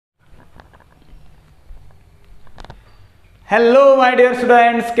Hello my dear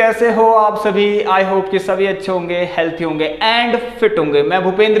students, कैसे हो आप सभी। आई होप कि सभी अच्छे होंगे, हेल्थी होंगे एंड फिट होंगे। मैं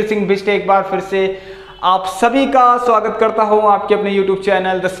भूपेंद्र सिंह बिष्ट एक बार फिर से आप सभी का स्वागत करता हूं आपके अपने YouTube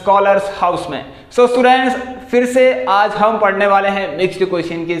channel the scholars house में। सो स्टूडेंट्स, फिर से आज हम पढ़ने वाले हैं मिक्स्ड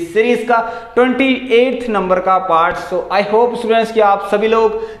क्वेश्चन की सीरीज का 28th नंबर का part. So I hope students कि आप सभी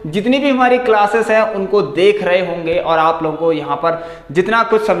लोग जितनी भी हमारी क्लासेस हैं उनको देख रहे होंगे और आप लोगों को यहाँ पर जितना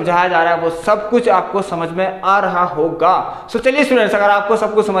कुछ समझाया जा रहा है वो सब कुछ आपको समझ में आ रहा होगा। सो चलिए स्टूडेंट्स, अगर आपको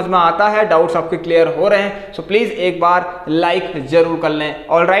सब कुछ समझ में आता है, डाउट्स आपके क्लियर हो रहे हैं, सो प्लीज एक बार लाइक जरूर कर लें।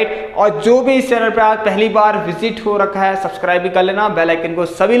 ऑलराइट, और जो भी इस चैनल पर आज पहली बार विजिट हो रखा है सब्सक्राइब भी कर लेना, बेल आइकन को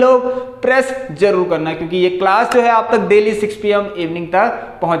सभी लोग प्रेस जरूर करना, क्योंकि ये क्लास जो है आप तक डेली 6 PM इवनिंग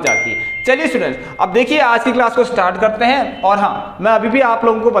तक पहुंच जाती है। चलिए स्टूडेंट्स, अब देखिए आज की क्लास को स्टार्ट करते हैं। और हाँ, मैं अभी भी आप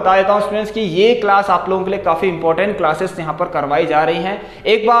लोगों को बता देता हूं स्टूडेंट्स कि ये क्लास आप लोगों के लिए काफी इंपॉर्टेंट क्लासेस यहां पर करवाई जा रही हैं।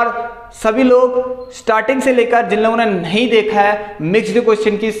 एक बार सभी लोग स्टार्टिंग से लेकर, जिन लोगों ने नहीं देखा है मिक्स्ड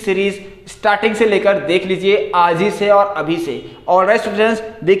क्वेश्चन की सीरीज, स्टार्टिंग से लेकर देख लीजिए आज ही से और अभी से। ऑलराइट स्टूडेंट्स,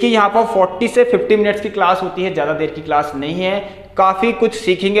 देखिए यहाँ पर 40 से 50 मिनट्स की क्लास होती है, ज्यादा देर की क्लास नहीं है। काफी कुछ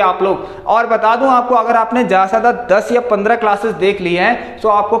सीखेंगे आप लोग। और बता दूं आपको, अगर आपने ज्यादा से ज्यादा 10 या 15 क्लासेस देख ली हैं तो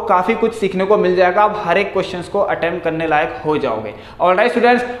आपको काफी कुछ सीखने को मिल जाएगा। आप हर एक क्वेश्चंस को अटेम्प्ट करने लायक हो जाओगे। ऑलराइट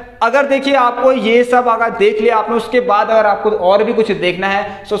स्टूडेंट्स, अगर देखिए आपको ये सब अगर देख लिया आपने, उसके बाद अगर आपको और भी कुछ देखना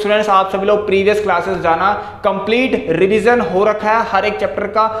है तो स्टूडेंट्स आप सभी लोग प्रीवियस क्लासेस जाना। कंप्लीट रिवीजन हो रखा है, हर एक चैप्टर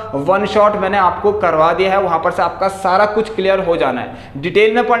का वन शॉट मैंने आपको करवा दिया है, वहां पर से आपका सारा कुछ क्लियर हो जाना है।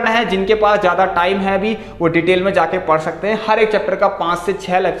 डिटेल में पढ़ना है, जिनके पास ज्यादा टाइम है अभी वो डिटेल में जाके पढ़ सकते हैं। हर एक चैप्टर का 5 से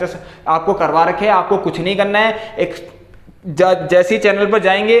 6 लेक्चर्स आपको करवा रखे हैं। आपको कुछ नहीं करना है, एक जैसी चैनल पर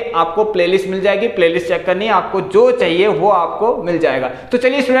जाएंगे आपको प्लेलिस्ट मिल जाएगी, प्लेलिस्ट चेक करनी है, आपको जो चाहिए वो आपको मिल जाएगा। तो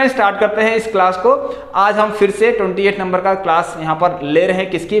चलिए स्टूडेंट स्टार्ट करते हैं इस क्लास को। आज हम फिर से 28 नंबर का क्लास यहां पर ले रहे हैं,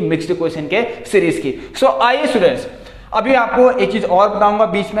 किसकी, मिक्स्ड क्वेश्चन के सीरीज की। सो आइए स्टूडेंट्स, अभी आपको एक चीज और बताऊंगा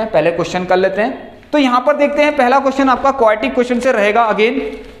बीच में, पहले क्वेश्चन कर लेते हैं। तो यहां पर देखते हैं, पहला क्वेश्चन आपका क्वाड्रेटिक क्वेश्चन से रहेगा। अगेन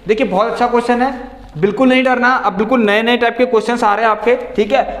देखिए बहुत अच्छा क्वेश्चन है, बिल्कुल नहीं डरना। अब बिल्कुल नए नए टाइप के क्वेश्चंस आ रहे हैं आपके,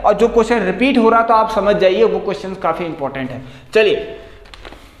 ठीक है। और जो क्वेश्चन रिपीट हो रहा तो आप समझ जाइए वो क्वेश्चन काफी इंपॉर्टेंट है। चलिए,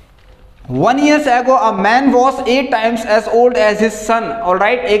 1 year ago a man was 8 times as old as his son।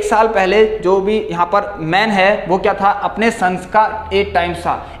 Alright, एक साल पहले जो भी यहाँ पर मैन है वो क्या था, अपने सन्स का 8 टाइम्स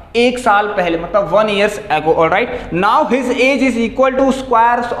था। एक साल पहले मतलब 1 years ago। Alright, now his age is equal to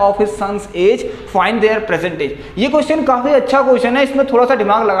squares of his son's age, find there present as. ये क्वेश्चन काफी अच्छा क्वेश्चन है, इसमें थोड़ा सा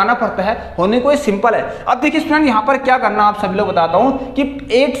दिमाग लगाना पड़ता है, होने को सिंपल है। अब देखिए स्टूडेंट, यहाँ पर क्या करना आप सभी लोग बताता हूं कि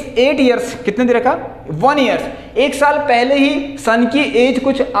 8 years कितने दे रखा, 1 years, एक साल पहले ही सन की एज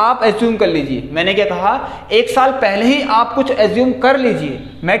कुछ आप एज्यूम कर लीजिए। मैंने क्या कहा, एक साल पहले ही आप कुछ एज्यूम कर लीजिए।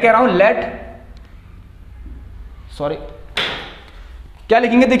 मैं कह रहा हूं क्या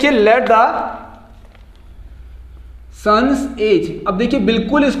लिखेंगे, देखिए लेट द सन्स एज। अब देखिए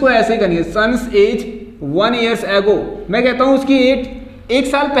बिल्कुल इसको ऐसे ही करेंगे, सन्स एज 1 years ago। मैं कहता हूं उसकी एज, एक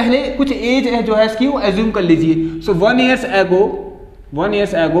साल पहले कुछ एज है जो है इसकी, वो एज्यूम कर लीजिए। सो 1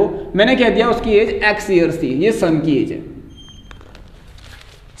 years ago मैंने कह दिया उसकी एज x ईयर्स थी, ये सन की एज है।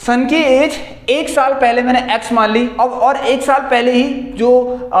 सन की एज एक साल पहले मैंने x मान ली। अब और एक साल पहले ही जो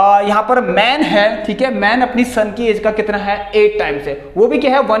यहाँ पर मैन है, ठीक है, मैन अपनी सन की एज का कितना है, 8 टाइम्स है। वो भी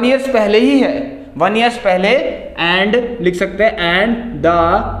क्या है, 1 years पहले ही है, 1 years पहले। एंड लिख सकते हैं एंड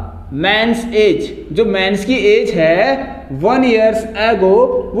द मैन्स एज, जो मैन्स की एज है 1 years ago,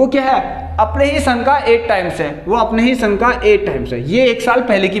 वो क्या है, अपने ही सन का 8 टाइम्स है, वो अपने ही सन का 8 टाइम्स है। ये एक साल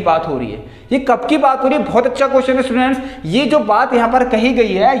पहले की बात हो रही है। ये कब की बात हो रही है, बहुत अच्छा क्वेश्चन है स्टूडेंट्स। ये जो बात यहाँ पर कही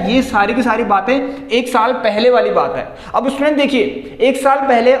गई है ये सारी की सारी बातें एक साल पहले वाली बात है। अब स्टूडेंट देखिए, एक साल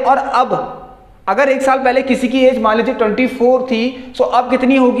पहले और अब, अगर एक साल पहले किसी की एज मान लीजिए 24 थी, तो अब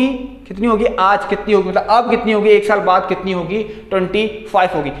कितनी होगी, आज कितनी होगी, मतलब अब कितनी होगी, एक साल बाद कितनी होगी,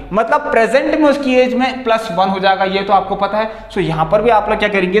 25 होगी। मतलब प्रेजेंट में उसकी एज में +1 हो जाएगा, ये तो आपको पता है। सो यहां पर भी आप लोग क्या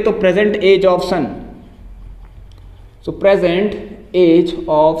करेंगे, तो present as of sun, so present as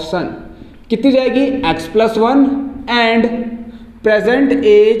of सन कितनी जाएगी, x+1 and present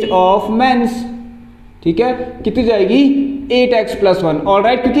as of mains, ठीक है, कितनी जाएगी, 8x+1।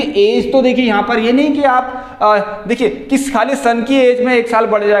 ऑलराइट, क्योंकि एज तो देखिए यहां पर ये नहीं कि आप देखिए किस खाली सन की एज में एक साल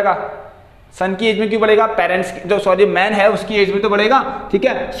बढ़ जाएगा। सन की एज में क्यों बढ़ेगा, पेरेंट्स जो सॉरी मैन है उसकी एज में तो बढ़ेगा, ठीक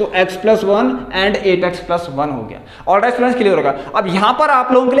है। सो x+1 एंड 8x+1 हो गया। ऑलराइट स्टूडेंट्स, क्लियर होगा। अब यहां पर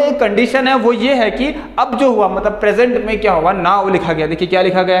आप लोगों के लिए एक कंडीशन है, वो ये है कि अब जो हुआ मतलब प्रेजेंट में क्या होगा, नाउ लिखा गया। देखिए क्या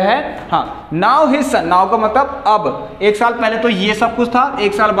लिखा गया है, हाँ, नाउ हिज सन। नाउ का मतलब अब, एक साल पहले तो ये सब कुछ था,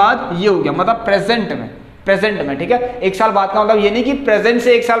 एक साल बाद ये हो गया, मतलब प्रेजेंट में, ठीक है। एक साल बाद का मतलब ये नहीं कि प्रेजेंट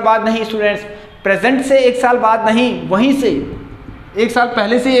से एक साल बाद नहीं स्टूडेंट्स, प्रेजेंट से एक साल बाद नहीं, वहीं से एक साल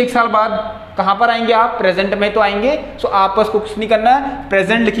पहले से एक साल बाद कहाँ पर आएंगे आप, प्रेजेंट में तो आएंगे। सो आपस को कुछ नहीं करना है,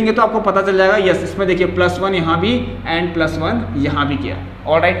 प्रेजेंट लिखेंगे तो आपको पता चल जाएगा। यस, इसमें देखिए +1 यहाँ भी एंड +1 यहाँ भी किया।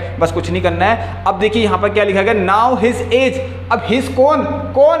 ऑलराइट, बस कुछ नहीं करना है। अब देखिए यहाँ पर क्या लिखा गया, नाउ हिज एज। अब हिज कौन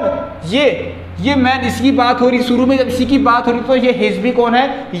कौन, ये मैन, इसकी बात हो रही, शुरू में जब इसी की बात हो रही तो ये हिज भी कौन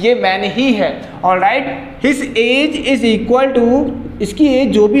है, ये मैन ही है। Alright, his age is equal to, इसकी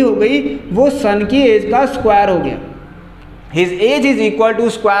एज जो भी हो गई वो सन की एज का स्क्वायर हो गया। His age is equal to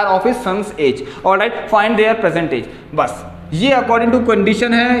square of his son's age. Alright, find there present as. बस ये अकॉर्डिंग टू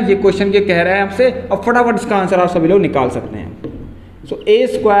कंडीशन है, ये क्वेश्चन के कह रहे हैं आपसे। अब फटाफट इसका आंसर आप सभी लोग निकाल सकते हैं। सो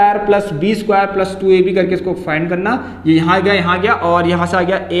a² + b² + 2ab करके इसको फाइंड करना। ये यहाँ गया और यहाँ से आ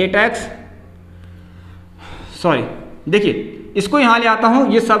गया 8x, सॉरी देखिए इसको यहाँ ले आता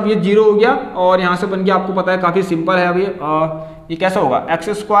हूँ, ये सब ये 0 हो गया और यहाँ से बन गया, आपको पता है काफ़ी सिंपल है अभी। ये कैसा होगा,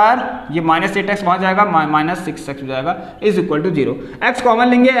 x², ये -8x वहाँ जाएगा, -6x हो जाएगा, is equal to 0। x common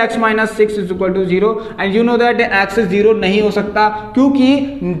लेंगे, x - 6 is equal to 0 and you know that x 0 नहीं हो सकता, क्योंकि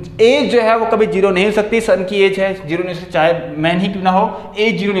एज जो है वो कभी 0 नहीं हो सकती। सन की एज है 0 नहीं हो सकती, चाहे मैन ही क्यों ना हो,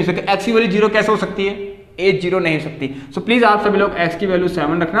 एज 0 नहीं हो सकती। x की वैल्यू 0 कैसे हो सकती है, एज 0 नहीं हो सकती। सो प्लीज आप सभी लोग x की वैल्यू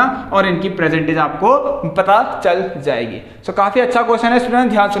 7 रखना और इनकी प्रेजेंटेज आपको पता चल जाएगी। सो काफी अच्छा क्वेश्चन है स्टूडेंट,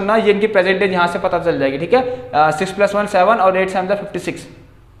 ध्यान सुनना, ये इनकी प्रेजेंटेज यहाँ से पता चल जाएगी। ठीक है, 6 + 1 7 और 8 7 56,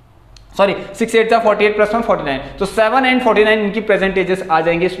 सॉरी 6 8 48 + 1 49। तो 7 एंड 49 इनकी प्रेजेंटेजेस आ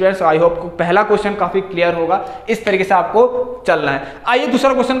जाएंगे स्टूडेंट्स। आई होप पहला क्वेश्चन काफी क्लियर होगा, इस तरीके से आपको चलना है। आइए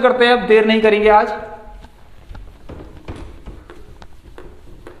दूसरा क्वेश्चन करते हैं, अब देर नहीं करेंगे आज।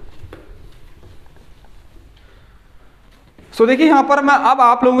 सो देखिए यहाँ पर मैं अब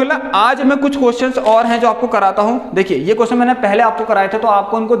आप लोगों के लिए आज मैं कुछ क्वेश्चंस और हैं जो आपको कराता हूँ। देखिए ये क्वेश्चन मैंने पहले आपको कराए थे तो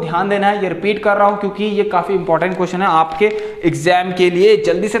आपको उनको ध्यान देना है, ये रिपीट कर रहा हूँ क्योंकि ये काफी इंपॉर्टेंट क्वेश्चन है आपके एग्जाम के लिए।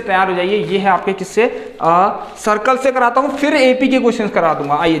 जल्दी से तैयार हो जाइए। ये है आपके किससे, सर्कल से कराता हूँ, फिर एपी के क्वेश्चन करा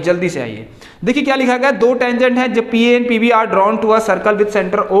दूंगा। आइए जल्दी से आइए। देखिए क्या लिखा गया, दो टेंजेंट है जब P and PB are drawn to a circle with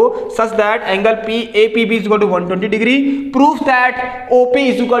centre O such that angle P A P B is equal to 120 degree, proof that OP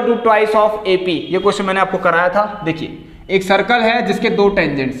is equal to twice of AP. ये question मैंने आपको कराया था। देखिए एक circle है जिसके दो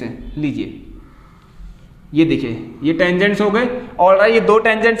टेंजेंट्स हैं, लीजिए ये देखिए ये टेंजेंट्स हो गए। ऑलराइट, ये दो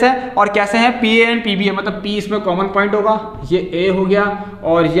टेंजेंट्स हैं और कैसे हैं, P A and P B है, मतलब पी इसमें कॉमन पॉइंट होगा, ये ए हो गया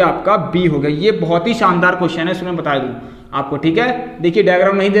और ये आपका बी हो गया। ये बहुत ही शानदार क्वेश्चन है, इसमें बता दूं आपको। ठीक है, देखिए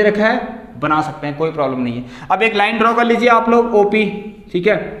डायग्राम नहीं दे रखा है, बना सकते हैं, कोई प्रॉब्लम नहीं है। अब एक लाइन ड्रॉ कर लीजिए आप लोग ओपी, ठीक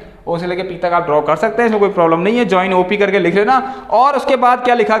है, ओ से लेके पी तक आप ड्रॉ कर सकते हैं, इसमें कोई प्रॉब्लम नहीं है। ज्वाइन ओपी करके लिख लेना। और उसके बाद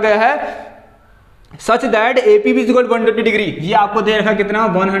क्या लिखा गया है, सच दैट एपी भी इक्वल 120 डिग्री। ये आपको दे रखा कितना,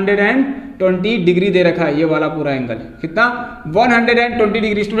 120 डिग्री दे रखा है, ये वाला पूरा एंगल कितना, 120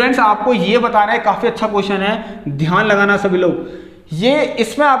 डिग्री। स्टूडेंट्स आपको ये बताना है, काफी अच्छा क्वेश्चन है, ध्यान लगाना सभी लोग। ये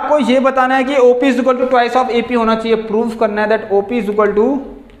इसमें आपको ये बताना है कि OP is equal to twice of AP होना चाहिए। प्रूफ करना है that OP is equal to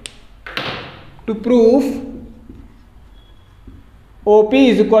proof OP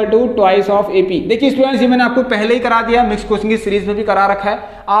is equal to twice of AP। देखिए स्टूडेंट्स ये मैंने आपको पहले ही करा दिया, मिक्स क्वेश्चन की सीरीज में भी करा रखा है।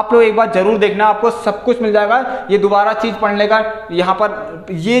 आप लोग एक बार जरूर देखना, आपको सब कुछ मिल जाएगा। ये दोबारा चीज पढ़ने का, यहाँ पर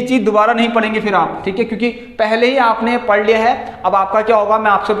ये चीज दोबारा नहीं पढ़ेंगे फिर आप, ठीक है, क्योंकि पहले ही आपने पढ़ लिया है। अब आपका क्या होगा,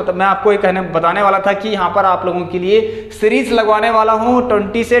 मैं आपको एक बताने वाला था कि यहाँ पर आप लोगों के लिए सीरीज लगवाने वाला हूँ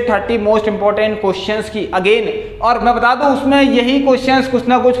 20 से 30 मोस्ट इंपॉर्टेंट क्वेश्चंस की अगेन। और मैं बता दूं उसमें यही क्वेश्चंस कुछ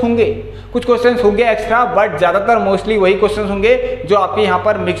ना कुछ होंगे, कुछ क्वेश्चंस होंगे एक्स्ट्रा, बट ज्यादातर मोस्टली वही क्वेश्चंस होंगे जो आपके यहाँ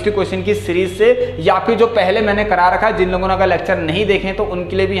पर मिक्स्ड क्वेश्चन की सीरीज से, या फिर जो पहले मैंने करा रखा है। जिन लोगों ने अगर लेक्चर नहीं देखे तो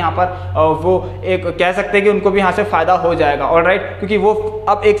उनके लिए भी यहाँ पर वो एक कह सकते हैं कि उनको भी यहाँ से फायदा हो जाएगा। ऑलराइट, क्योंकि वो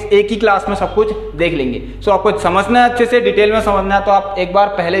अब एक ही क्लास में सब कुछ देख लेंगे। सो आपको समझना है, अच्छे से डिटेल में समझना है तो आप एक बार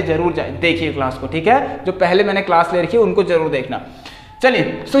पहले जरूर देखिए क्लास को, ठीक है, जो पहले मैंने क्लास ले रखी है उनको जरूर देखना।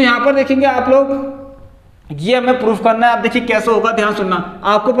 चलिए सो यहाँ पर देखेंगे आप लोग, ये हमें प्रूफ करना है। अब देखिए कैसे होगा, ध्यान सुनना।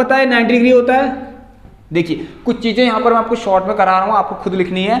 आपको पता है 90 डिग्री होता है। देखिए कुछ चीजें यहाँ पर मैं आपको शॉर्ट में करा रहा हूँ, आपको खुद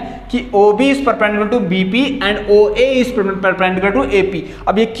लिखनी है कि OB is perpendicular to BP and OA is perpendicular to AP।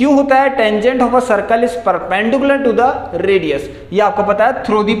 अब ये क्यों होता है, tangent of a circle is perpendicular to the radius, ये आपको पता है,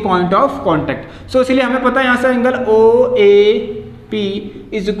 through the point of contact. सो इसलिए हमें पता है यहाँ से angle OAP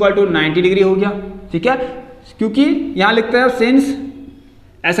is equal to 90 degree हो गया, ठीक है, क्योंकि यहाँ लिखते हैं सिंस,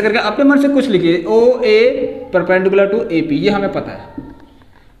 ऐसा करके अपने मन से कुछ लिखिए, OA परपेंडिकुलर टू AP, ये हमें पता है,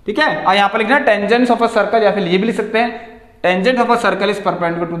 ठीक है। और यहाँ पर लिखना टेंजेंट ऑफ अ सर्कल, या फिर ये भी लिख सकते हैं tangent of a circle is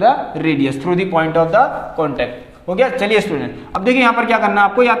perpendicular to the radius through the point of the contact. हो गया। चलिए स्टूडेंट अब देखिए यहाँ पर क्या करना है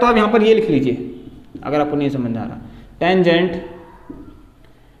आपको, या तो आप यहाँ पर ये लिख लीजिए अगर आपको नहीं समझ आ रहा, tangent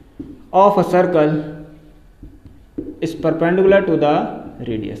of a circle is perpendicular to the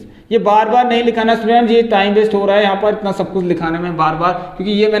radius, ये बार बार नहीं लिखाना स्टूडेंट, ये टाइम वेस्ट हो रहा है यहाँ पर इतना सब कुछ लिखाने में बार बार,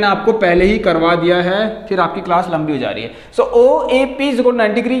 क्योंकि ये मैंने आपको पहले ही करवा दिया है, फिर आपकी क्लास लंबी हो जा रही है। सो ओ A P is equal to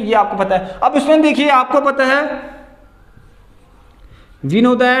 90 degree, ये आपको पता है। अब इसमें देखिए आपको पता है, वी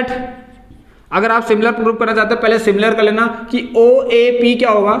नो दैट, अगर आप सिमिलर प्रूव करना चाहते हैं पहले सिमिलर कर लेना कि ओ ए पी क्या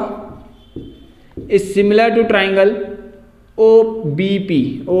होगा, is similar to triangle O B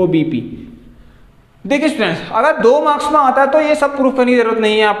P. देखिए स्टूडेंट्स, अगर 2 मार्क्स में आता है तो ये सब प्रूफ करने की जरूरत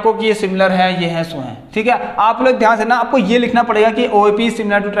नहीं है आपको कि ये सिमिलर है, ये है, सो है, ठीक है। आप लोग ध्यान से ना, आपको ये लिखना पड़ेगा कि OAP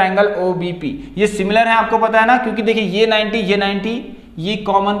similar to triangle OBP, ये सिमिलर है, आपको पता है ना, क्योंकि देखिए ये 90 ये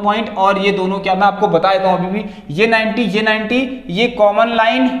कॉमन पॉइंट, और ये दोनों क्या, मैं आपको बता देता हूं अभी भी, ये 90 ये कॉमन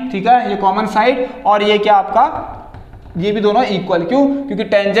लाइन, ठीक है, ये कॉमन साइड, और ये क्या आपका, ये भी दोनों इक्वल। क्यों? क्योंकि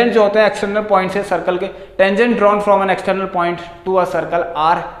टेंजेंट जो होते हैं एक्सटर्नल पॉइंट से सर्कल के, tangent drawn from an external point to a circle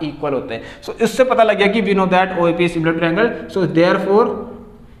are equal होते हैं। सो इससे पता लग गया कि we know that OAP is similar to triangle. So therefore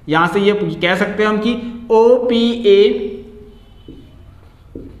यहां से ये कह सकते हैं हम कि OPA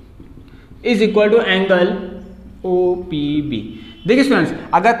is equal to angle OPB। देखिए स्टूडेंट्स,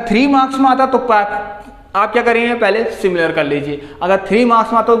 अगर 3 मार्क्स में आता तो आप क्या करेंगे, पहले सिमिलर कर लीजिए। अगर 3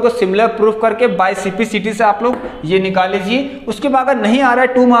 मार्क्स में आता है उनको सिमिलर प्रूफ करके बाय CPCT से आप लोग ये निकाल लीजिए। उसके बाद अगर नहीं आ रहा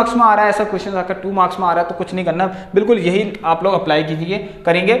है, 2 मार्क्स में आ रहा है, ऐसा क्वेश्चन अगर 2 मार्क्स में आ रहा है तो कुछ नहीं करना, बिल्कुल यही आप लोग अप्लाई कीजिए,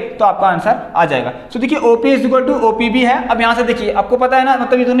 करेंगे तो आपका आंसर आ जाएगा। सो देखिए OP is equal to OPB है। अब यहाँ से देखिए आपको पता है ना,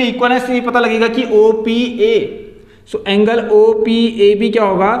 मतलब ये दोनों इक्वल है, इससे ये पता लगेगा कि OPA, सो एंगल OPAB क्या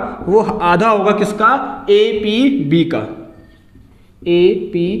होगा, वो आधा होगा किसका, APB का,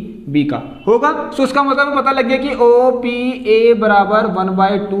 APB का होगा। सो उसका मतलब पता लग गया कि OPA बराबर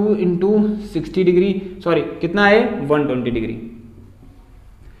 1/2 इंटू 60 डिग्री, सॉरी कितना है, 120 डिग्री।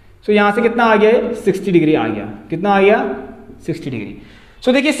 सो यहां से कितना आ गया, 60 डिग्री आ गया, कितना आ गया, 60 डिग्री।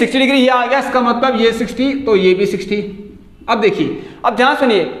 सो देखिए 60 डिग्री ये आ गया, इसका मतलब ये 60 तो ये भी 60। अब देखिए, अब ध्यान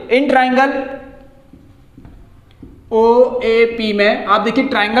सुनिए, इन ट्राइंगल OAP में आप देखिए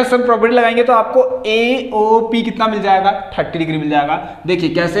ट्राइंगल सम प्रॉपर्टी लगाएंगे तो आपको AOP कितना मिल जाएगा, 30 डिग्री मिल जाएगा। देखिए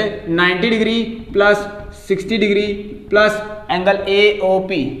कैसे, 90 degree plus 60 degree plus angle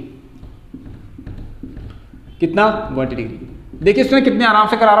AOP कितना, 120 डिग्री। देखिए इसमें कितने आराम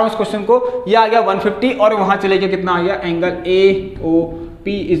से करा रहा हूं इस क्वेश्चन को, ये आ गया 150 और वहां चले गया कितना आ गया, angle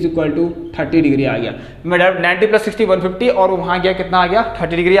AOP is equal to 30 degree आ गया। 90 प्लस 60 150 और वहां गया कितना आ गया,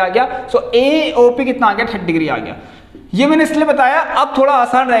 30 डिग्री आ गया। सो AOP कितना आ गया, 30 डिग्री आ गया। ये मैंने इसलिए बताया, अब थोड़ा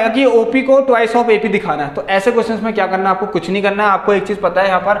आसान रहेगा कि OP को ट्वाइस ऑफ AP दिखाना है। तो ऐसे क्वेश्चंस में क्या करना है, आपको कुछ नहीं करना है। आपको एक चीज पता है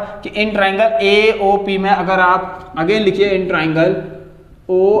यहाँ पर कि इन ट्राइंगल AOP में, अगर आप अगेन लिखिए इन ट्राइंगल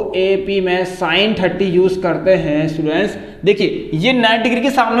OAP में sin 30 यूज करते हैं स्टूडेंट्स। देखिए ये 90 डिग्री के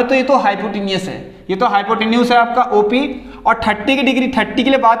सामने तो ये तो हाइपोटेन्यूस है, ये तो हाइपोटेन्यूस है आपका OP, और 30 की डिग्री 30 के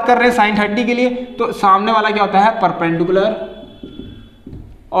लिए बात कर रहे हैं, sin 30 के लिए, तो सामने वाला क्या होता है, परपेंडिकुलर,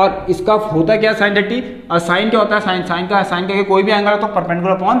 और इसका होता क्या sin 30, और साइन क्या होता है, साइन का कोई भी एंगल है तो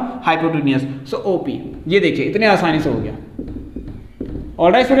परपेंडिकुलर अपॉन हाइपोटेन्यूस। सो OP, ये देखिए इतने आसानी से हो गया।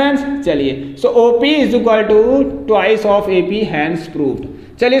 ऑलराइट स्टूडेंट्स, चलिए सो OP is equal to twice of AP, hence proved.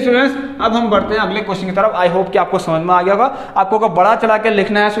 चलिए स्टूडेंट्स, अब हम बढ़ते हैं अगले क्वेश्चन की तरफ। आई होप कि आपको समझ में आ गया होगा। आपको अगर बड़ा चला के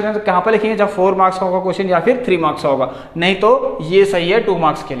लिखना है स्टूडेंट्स, कहाँ पर लिखेंगे, जब 4 मार्क्स का होगा क्वेश्चन या फिर 3 मार्क्स का होगा, नहीं तो ये सही है 2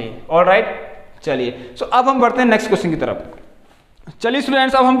 मार्क्स के लिए। ऑलराइट, चलिए सो अब हम बढ़ते हैं नेक्स्ट क्वेश्चन की तरफ। चलिए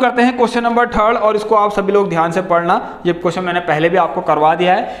स्टूडेंट्स, अब हम करते हैं क्वेश्चन नंबर 3 और इसको आप सभी लोग ध्यान से पढ़ना। ये क्वेश्चन मैंने पहले भी आपको करवा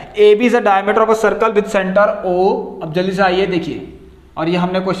दिया है। AB is a diameter of a circle with centre O। अब जल्दी से आइए देखिए, और ये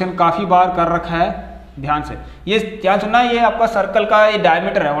हमने क्वेश्चन काफी बार कर रखा है, ध्यान से ये ध्यान सुनना। ये आपका सर्कल का ये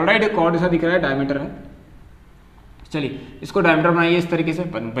डायमीटर है, ऑलराइट, एक कॉर्ड ऐसा दिख रहा है, डायमीटर है। चलिए इसको डायमीटर बनाइए, इस तरीके से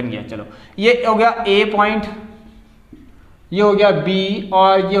बन गया। चलो ये हो गया A पॉइंट, ये हो गया B,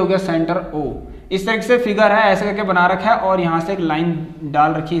 और ये हो गया सेंटर O। इस तरीके से फिगर है, ऐसे करके बना रखा है, और यहाँ से एक लाइन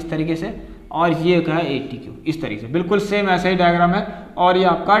डाल रखी है इस तरीके से, और ये क्या है ATQ, इस तरीके से बिल्कुल सेम ऐसे ही डायग्राम है, और ये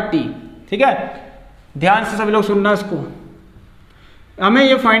आपका T, ठीक है। ध्यान से सभी लोग सुनना, इसको हमें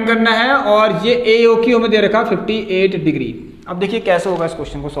ये फाइंड करना है, और ये AOQ हमें दे रखा 58 डिग्री। अब देखिए कैसे होगा इस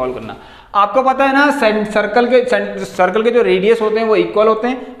क्वेश्चन को सॉल्व करना। आपको पता है ना, सर्कल के जो रेडियस होते हैं वो इक्वल होते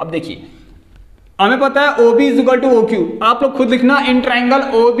हैं। अब देखिए हमें पता है OB is equal to OQ, आप लोग खुद लिखना in triangle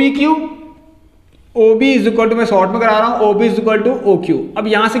OBQ, OB is equal to, मैं शॉर्ट में करा रहा हूं, OB is equal to OQ। अब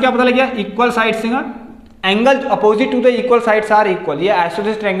यहां से क्या पता लग गया, इक्वल साइड से angle opposite to the equal sides are equal, ये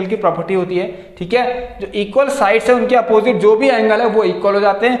आइसोसेलेस ट्रायंगल की प्रॉपर्टी होती है, ठीक है। जो इक्वल साइड्स है उनके अपोजिट जो भी एंगल है वो इक्वल हो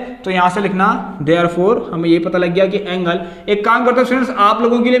जाते हैं। तो यहां से लिखना देयरफॉर, हमें ये पता लग गया कि एंगल, एक काम करता हूं स्टूडेंट्स, आप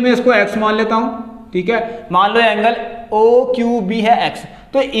लोगों के लिए मैं इसको x मान लेता हूं, ठीक है। मान लो एंगल OQB है x,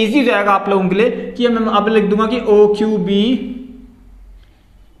 तो इजी जाएगा आप लोगों के लिए कि मैं अब लिख दूंगा कि OQB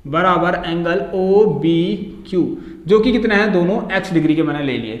बराबर एंगल ओ बी क्यू, जो कि कितना है, दोनों x डिग्री के मैंने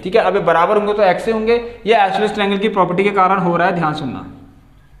ले लिए, ठीक है। अब ये बराबर होंगे तो x से होंगे, ये आइसोसेलेस ट्रायंगल की प्रॉपर्टी के कारण हो रहा है, ध्यान सुनना,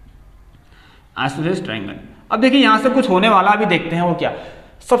 आइसोसेलेस ट्रायंगल। अब देखिए यहां से कुछ होने वाला, अभी देखते हैं वो क्या।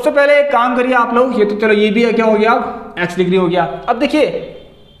 सबसे पहले एक काम करिए आप लोग, ये तो चलो ये भी है, क्या हो गया, x डिग्री हो गया। अब देखिए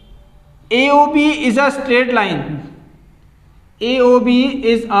AOB is a straight line, AOB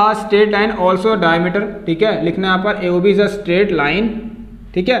is a straight line also diameter, ठीक है, लिखना यहाँ पर AOB is a straight line,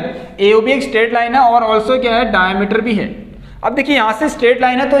 ठीक है। AOB एक स्ट्रेट लाइन है और ऑल्सो क्या है, डायमीटर भी है। अब देखिए यहाँ से स्ट्रेट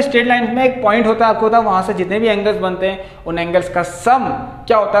लाइन है, तो स्ट्रेट लाइन में एक पॉइंट होता है, आपको होता है वहां से जितने भी एंगल्स बनते हैं उन एंगल्स का सम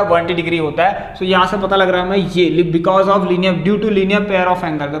क्या होता है, 180 डिग्री होता है। सो यहाँ से पता लग रहा है हमें ये, because of linear, due to linear pair of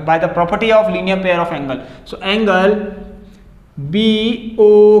angle, by the property of linear pair of angle. So angle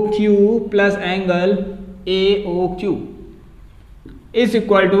BOQ plus angle AOQ is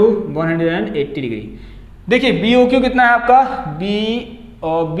equal to 180 degree. देखिए BOQ कितना है आपका,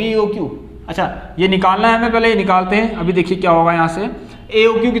 BOQ, अच्छा ये निकालना है हमें, पहले ये निकालते हैं। अभी देखिए क्या होगा, यहाँ से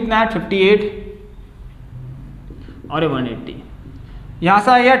AOQ कितना है 58 और ये 180, यहाँ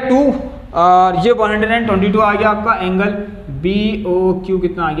से आ गया 2 और ये 122 आ गया आपका एंगल BOQ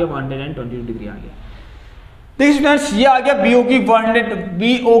कितना आ गया, 122 डिग्री आ गया। देखिए स्टूडेंट्स ये आ गया BOQ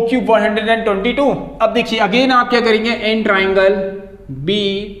 122। अब देखिए अगेन आप क्या करेंगे, एन ट्राइंगल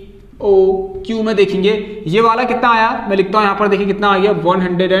BOQ में देखेंगे ये वाला कितना आया, मैं लिखता हूं यहाँ पर, देखिए कितना आ गया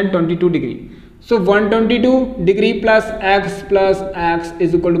 122 degree. So 122 degree plus x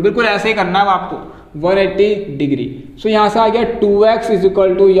is equal to, बिल्कुल ऐसे ही करना है आपको, 180 डिग्री। सो यहाँ से आ गया 2x इज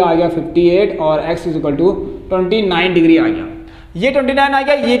इक्वल टू, ये आ गया 58 और x is equal to 29 degree आ गया, ये 29 आ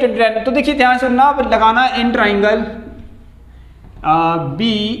गया, ये 29। तो देखिए ध्यान से सुनना, लगाना इन ट्राइंगल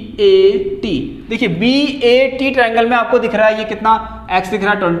BAT। देखिए BAT ट्राइंगल में आपको दिख रहा है ये कितना, x दिख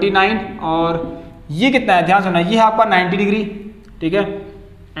रहा है 29 और ये कितना है, ध्यान सुनना, ये है आपका 90 डिग्री, ठीक है।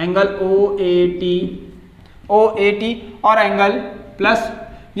 एंगल OAT और एंगल प्लस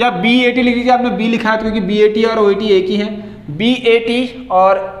या BAT लिख लीजिए, आपने B लिखा है तो क्योंकि BAT और OAT एक ही है, BAT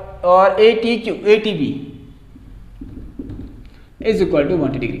और ATB is equal to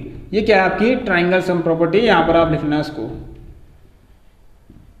 180 degree. ये क्या है आपकी ट्राइंगल सम प्रॉपर्टी, यहां पर आप लिखना है इसको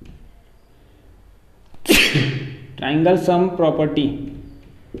ट्राइंगल सम प्रॉपर्टी,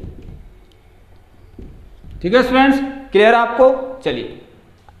 ठीक है स्टूडेंट्स, क्लियर आपको। चलिए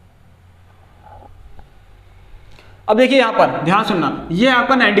अब देखिए यहां पर ध्यान सुनना, ये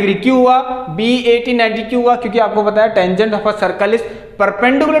आपका 90 डिग्री क्यों हुआ, BAT 90 क्यों हुआ, क्योंकि आपको पता है tangent of a circle is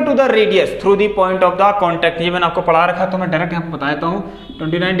perpendicular to the radius through the point of the contact. ये मैंने आपको पढ़ा रखा, तो मैं डायरेक्ट आपको बता देता हूँ,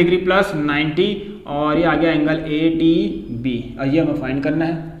 29 डिग्री प्लस 90 और ये आ गया एंगल ATB, और ये हमें फाइंड करना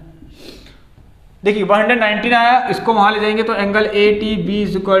है। देखिए 119 आया, इसको वहां ले जाएंगे तो angle ATB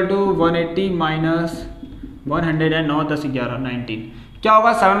is equal to 180 minus 109 10 11 19, क्या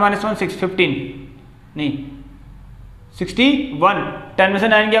होगा 7 माइनस 1 6 15 नहीं 61, 10 में से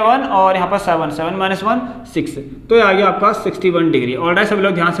 9 गया 1 और यहाँ पर 7 माइनस 1 6, तो ये आ गया आपका 61 डिग्री। ऑलराइट सभी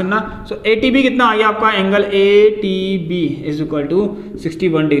लोग ध्यान सुनना। सो ATB कितना आ गया आपका, angle ATB is equal to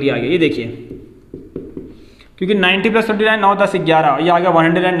 61 degree आ गया। ये देखिए क्योंकि 90 प्लस 29 9 10 11, ये आ गया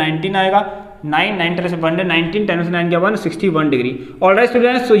 119 आएगा, 9 तरह से 119, 10 में से 9 गया 1 61 डिग्री। ऑलराइट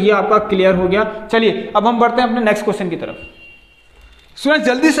स्टूडेंट्स, तो ये आपका क्लियर हो गया। चलिए अब हम बढ़ते हैं अपने नेक्स्ट क्वेश्चन की तरफ। स्टूडेंट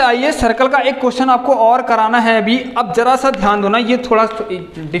जल्दी से आइए, सर्कल का एक क्वेश्चन आपको और कराना है अभी। अब जरा सा ध्यान दो ना, ये थोड़ा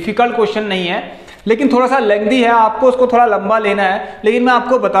डिफिकल्ट क्वेश्चन नहीं है लेकिन थोड़ा सा लेंथी है, आपको उसको थोड़ा लंबा लेना है, लेकिन मैं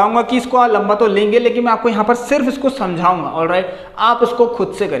आपको बताऊंगा कि इसको आप लंबा तो लेंगे लेकिन मैं आपको यहाँ पर सिर्फ इसको समझाऊंगा। ऑलराइट, आप उसको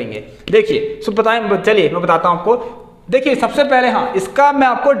खुद से करेंगे। देखिए सो बताएं, चलिए मैं बताता हूँ आपको। देखिए सबसे पहले हाँ, इसका मैं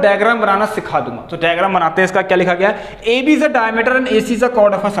आपको डायग्राम बनाना सिखा दूंगा, तो डायग्राम बनाते हैं। इसका क्या लिखा गया है, AB is a diameter and AC is a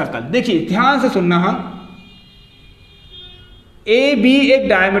cord of a circle. देखिए ध्यान से सुनना, हाँ AB एक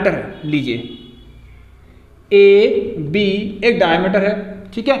डायमीटर है, लीजिए AB एक डायमीटर है,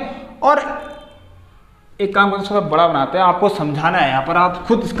 ठीक है। और एक काम करते थोड़ा बड़ा बनाते हैं, आपको समझाना है, यहाँ पर आप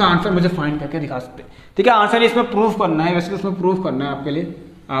खुद इसका आंसर मुझे फाइंड करके दिखा सकते हैं, ठीक है। आंसर इसमें प्रूफ करना है, वैसे तो इसमें प्रूफ करना है आपके लिए,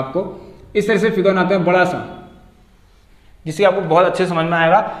 आपको इस तरह से फिगर बनाते हैं बड़ा सा, जिससे आपको बहुत अच्छे समझ में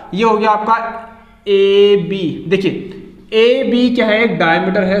आएगा। ये हो गया आपका AB। देखिए AB क्या है, एक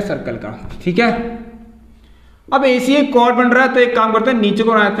डायमीटर है सर्कल का, ठीक है। अब AC एक कॉर्ड बन रहा है, तो एक काम करते हैं नीचे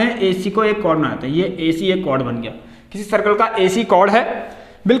को बनाते हैं, AC को एक कॉर्ड बनाते हैं। ये AC एक कॉर्ड बन गया, किसी सर्कल का AC कॉर्ड है।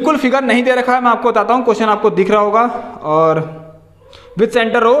 बिल्कुल फिगर नहीं दे रखा है, मैं आपको बताता हूँ, क्वेश्चन आपको दिख रहा होगा। और with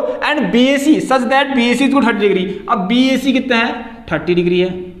centre O and BAC such that BAC is 30 degree. अब BAC कितना है, 30 डिग्री है।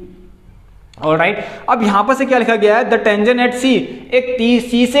 ऑलराइट, अब यहां पर से क्या लिखा गया है, द टेंजेंट एट सी, एक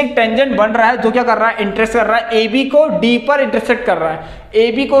सी से एक टेंजेंट बन रहा है जो क्या कर रहा है, इंटरसेक्ट कर रहा है ए बी को डी पर इंटरसेक्ट कर रहा है।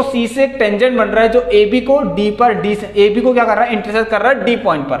 ए बी को सी से एक टेंजेंट बन रहा है जो ए बी को डी पर ए बी को क्या कर रहा है, इंटरसेक्ट कर रहा है डी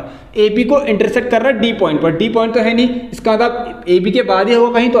पॉइंट पर। ए बी को इंटरसेक्ट कर रहा है डी पॉइंट पर, डी पॉइंट तो है नहीं, इसका मतलब ए बी के बाद ही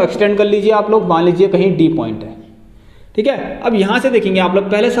होगा कहीं, तो एक्सटेंड कर लीजिए आप लोग, मान लीजिए कहीं डी पॉइंट है। ठीक है, अब यहां से देखेंगे आप लोग,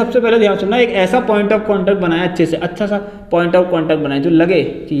 पहले सबसे पहले ध्यान सुनना, एक ऐसा पॉइंट ऑफ कॉन्टैक्ट बनाया अच्छे से, अच्छा सा पॉइंट ऑफ कॉन्टैक्ट बनाया जो लगे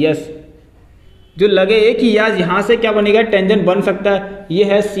कि यस, जो लगे कि यार यहां से क्या बनेगा, टेंजेंट बन सकता है, ये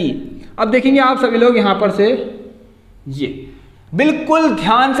है सी। अब देखेंगे आप सभी लोग यहां पर से, ये बिल्कुल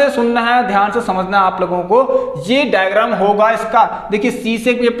ध्यान से सुनना है, ध्यान से समझना है आप लोगों को, ये डायग्राम होगा इसका। देखिए सी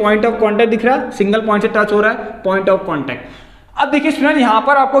से ये पॉइंट ऑफ कांटेक्ट दिख रहा है, सिंगल पॉइंट से टच हो रहा है, पॉइंट ऑफ कांटेक्ट। अब देखिए स्टूडेंट यहां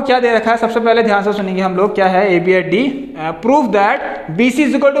पर आपको क्या दे रखा है, सबसे पहले ध्यान से सुनेंगे हम लोग, क्या है, A B eight D, prove that B C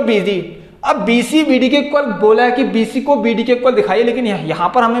is equal to be D. अब BC BD के इक्वल बोला है कि BC को BD के इक्वल दिखाइए, लेकिन यहाँ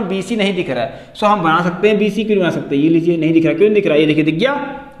पर हमें BC नहीं दिख रहा है, सो हम बना सकते हैं BC, क्यों बना सकते हैं, ये लीजिए, नहीं दिख रहा, क्यों नहीं दिख रहा, ये देखिए दिख गया,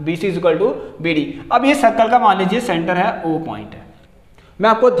 BC is equal to BD। अब ये सर्कल का मान लीजिए सेंटर है, O पॉइंट है, मैं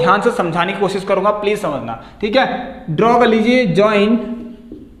आपको ध्यान से समझाने की कोशिश करूंगा, प्लीज समझना, ठीक है। ड्रॉ कर लीजिए जॉइन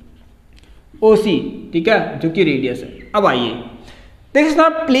OC, ठीक है, जो कि रेडियस है। अब आइए देखिए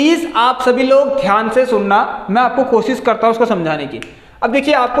प्लीज आप सभी लोग ध्यान से सुनना, मैं आपको कोशिश करता हूं उसको समझाने की। अब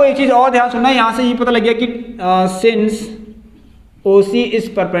देखिए आपको एक चीज और ध्यान सुनना है, यहां से ये पता लग गया कि since OC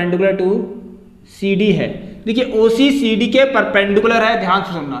is perpendicular to CD है। देखिए OC CD के परपेंडिकुलर है, ध्यान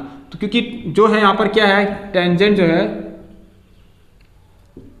से सुनना, तो क्योंकि जो है यहां पर क्या है, टेंजेंट जो है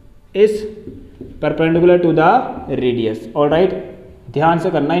is perpendicular to the radius. Alright, ध्यान से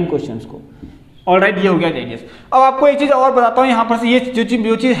करना इन क्वेश्चंस को। ऑलराइट, ये हो गया रेडियस। अब आपको एक चीज और बताता हूँ, यहाँ पर से ये जो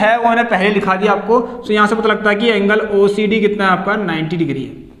चीज है वो मैंने पहले लिखा दिया आपको, तो यहाँ से पता लगता है कि एंगल OCD कितना है आपका, 90 डिग्री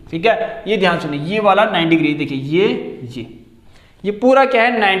है। ठीक है, ये ध्यान सुनिए, ये वाला 90 डिग्री, देखिए ये पूरा क्या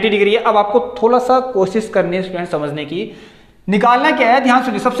है, 90 डिग्री है। अब आपको थोड़ा सा कोशिश करनी है स्टूडेंट समझने की, निकालना क्या है, ध्यान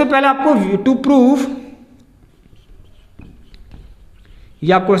सुनिए। सबसे पहले आपको टू प्रूव,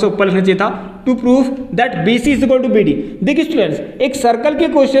 ये आपको ऐसे ऊपर लिखना चाहिए था, to prove that BC is equal to BD। देखिए स्टूडेंट्स, एक सर्कल के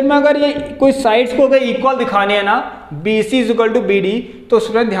क्वेश्चन में अगर ये कोई साइड्स को अगर इक्वल दिखाने है ना, BC is equal to BD, तो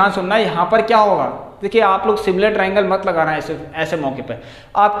स्टूडेंट ध्यान सुनना, यहां पर क्या होगा, देखिए आप लोग सिमिलर ट्रायंगल मत लगाना ऐसे मौके पर।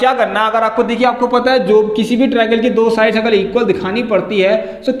 आप क्या करना, अगर आपको देखिए आपको पता है जो किसी भी ट्रायंगल की दो साइड्स अगर इक्वल दिखानी पड़ती है,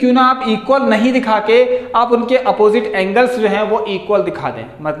 तो क्यों ना आप इक्वल नहीं दिखा के आप उनके अपोजिट एंगल्स जो हैं वो इक्वल दिखा दें।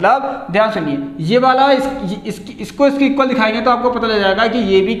 मतलब ध्यान सुनिए, ये वाला इसको इसके इक्वल दिखाएंगे तो आपको पता लग जाएगा कि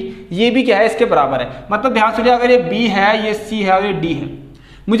ये भी क्या है, इसके बराबर है। मतलब ध्यान सुनिए, अगर ये B है, ये C है और ये D है,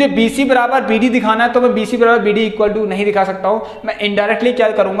 मुझे BC बराबर BD दिखाना है, तो मैं BC बराबर BD इक्वल टू नहीं दिखा सकता हूं, मैं इनडायरेक्टली क्या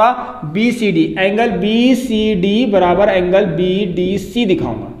करूंगा, BCD, एंगल BCD बराबर एंगल BDC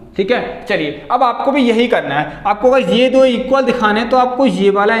दिखाऊंगा। ठीक है, चलिए अब आपको भी यही करना है। आपको अगर ये दो इक्वल दिखाने तो आपको ये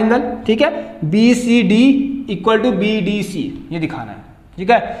वाला एंगल, ठीक है, BCD इक्वल टू BDC ये दिखाना है।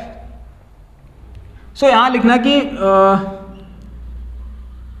 ठीक है, सो यहां लिखना कि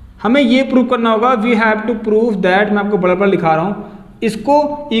हमें ये प्रूव करना होगा, we have to prove that, मैं आपको बड़ा बड़ा लिखा रहा हूं,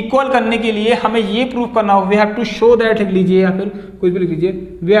 इसको इक्वल करने के लिए हमें ये प्रूव करना होगा, we have to show that लिख लीजिए या फिर कुछ भी लिख लीजिए,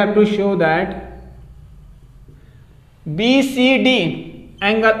 we have to show that BCD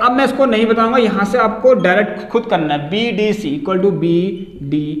angle, अब मैं इसको नहीं बताऊंगा, यहां से आपको डायरेक्ट खुद करना है, BDC इक्वल टू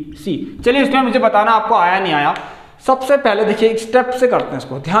BDC। चलिए इसमें मुझे बताना आपको आया नहीं आया। सबसे पहले देखिए एक स्टेप से करते हैं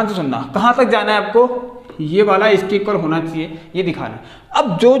इसको, ध्यान से सुनना, कहां तक जाना है आपको, ये वाला इसके इक्वल होना चाहिए, ये दिखाना है।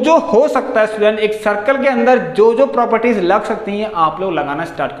 अब जो हो सकता है स्टूडेंट, एक सर्कल के अंदर जो प्रॉपर्टीज लग सकती हैं आप लोग लगाना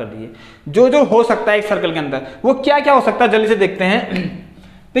स्टार्ट कर दीजिए। जो हो सकता है एक सर्कल के अंदर, वो क्या क्या हो सकता है जल्दी से देखते हैं।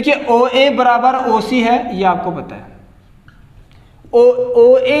 देखिए OA बराबर OC है, ये आपको पता है,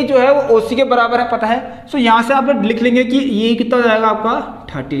 OA जो है वो OC के बराबर है, पता है। सो यहां से आप लिख लेंगे कि ये कितना हो जाएगा आपका,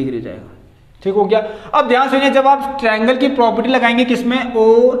 30 डिग्री हो जाएगा। ठीक हो गया। अब ध्यान सुनिए, जब आप ट्रायंगल की प्रॉपर्टी लगाएंगे किसमें,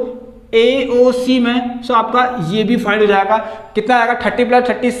 AOC में, सो आपका ये भी फाइंड हो जाएगा, कितना आएगा, 30 +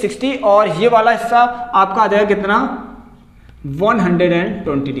 30 60, और ये वाला हिस्सा आपका आ जाएगा कितना,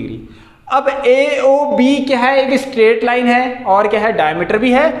 120 डिग्री। अब AOB क्या है, एक स्ट्रेट लाइन है और क्या है, डायमीटर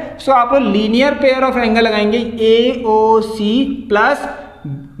भी है। सो आप लीनियर पेयर ऑफ एंगल लगाएंगे, AOC plus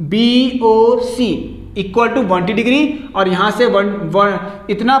BOC equal to 120 degree, और यहां से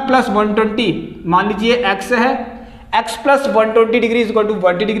इतना प्लस 120, मान लीजिए x है, x plus 120 degree equal to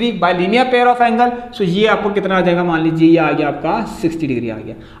 120 degree by linear pair of angle. सो ये आपको कितना आ जाएगा, मान लीजिए ये आ गया आपका 60 डिग्री आ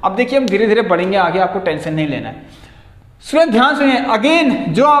गया। अब देखिए हम धीरे धीरे बढ़ेंगे आगे, आपको टेंशन नहीं लेना है। स्टूडेंट ध्यान सुनिए,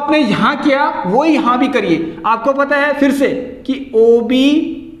 अगेन जो आपने यहां किया वो यहां भी करिए। आपको पता है फिर से कि OB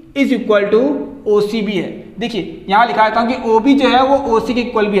is equal to OCB है, देखिए यहाँ लिखा देता हूँ कि OB जो है वो OC के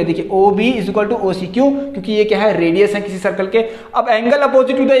इक्वल भी है। देखिए OB is equal to OC, क्यों? क्योंकि ये क्या है, रेडियस है किसी सर्कल के। अब angle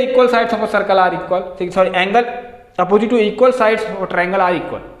opposite to the equal sides of a circle are equal, ठीक, sorry angle opposite two equal sides of triangle are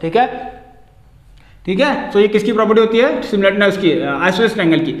equal, ठीक है, ठीक है। तो ये किसकी प्रॉपर्टी होती है, सिमिलरिटी की, आइसोसेलेस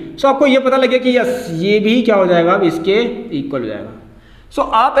ट्रायंगल की। सो आपको ये पता लगे कि यस ये भी क्या हो जाएगा, अब इसके इक्वल हो जाएगा। सो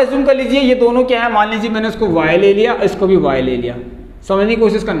आप एज्यूम कर लीजिए ये दोनों क्या है, मान लीजिए मैंने इसको y ले लिया, इसको भी y ले लिया, समझने की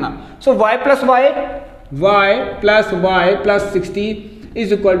कोशिश करना। सो y plus y plus 60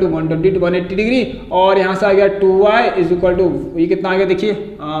 is equal to 120 to 180 degree, और यहाँ से आ गया 2y इज इक्वल टू, ये कितना आ गया देखिए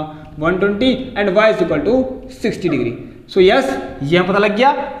 120 and y is equal to 60 degree. So yes ये पता लग गया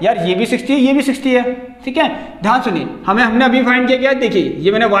यार, ये भी 60 है, ये भी 60 है, ठीक है। ध्यान सुनिए, हमने अभी फाइंड किया क्या, देखिए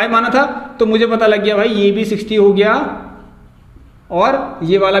ये मैंने y माना था तो मुझे पता लग गया भाई ये भी 60 हो गया, और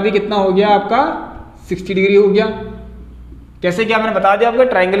ये वाला भी कितना हो गया आपका 60 डिग्री हो गया। कैसे क्या, मैंने बता दिया आपको,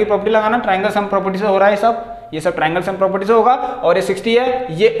 ट्रायंगल की प्रॉपर्टी लगाना, ट्रायंगल सम प्रॉपर्टी से हो रहा है सब, ये सब ट्रायंगल सम प्रॉपर्टी से होगा। और ये 60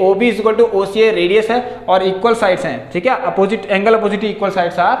 है, ये OB is equal to OC है, रेडियस है, और इक्वल साइड्स हैं, ठीक है, opposite angle opposite equal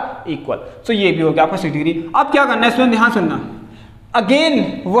sides are equal. सो ये भी हो गया आपका 60 डिग्री। अब क्या करना है इसमें, ध्यान सुनना,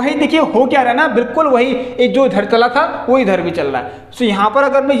 अगेन वही देखिए हो क्या रहा है ना, बिल्कुल वही, एक जो इधर चला था वो इधर भी चल रहा है। सो यहाँ पर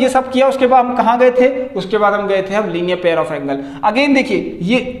अगर मैं ये सब किया, उसके बाद हम कहाँ गए थे, उसके बाद हम गए थे हम linear pair of angle. Again देखिए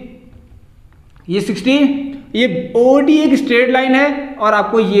ये 60, ये OD एक स्ट्रेट लाइन है, और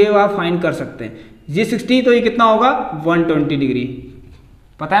आपको ये आप फाइंड कर सकते हैं, ये 60 तो ये कितना होगा 120 डिग्री।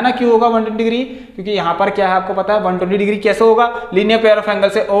 पता है ना क्यों होगा 120 डिग्री, क्योंकि यहाँ पर क्या है आपको पता है 120 डिग्री कैसे होगा, लीनियर पेयर ऑफ एंगल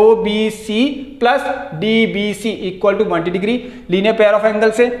से OBC plus DBC equal to 120 degree, linear pair of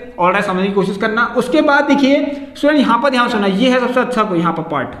angle से। ऑलराइट, समझने की कोशिश करना। उसके बाद देखिए स्टूडेंट यहाँ पर ध्यान सुनना, ये है सबसे अच्छा यहाँ पर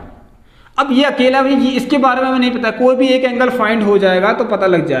पार्ट। अब ये अकेला भी, ये इसके बारे में हमें नहीं पता, कोई भी एक एंगल फाइंड हो जाएगा तो पता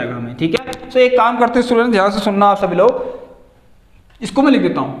लग जाएगा हमें, ठीक है। सो एक काम करते हैं स्टूडेंट, ध्यान से सुनना आप सभी लोग, इसको मैं लिख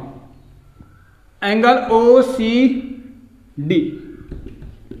देता हूं एंगल OCD,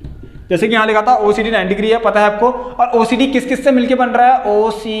 जैसे कि यहां लिखा था OCD 90 डिग्री है, पता है आपको। और OCD किस किस से मिलके बन रहा है,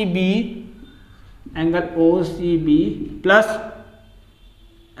 OCB, angle OCB plus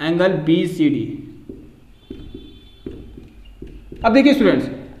angle BCD। अब देखिए स्टूडेंट्स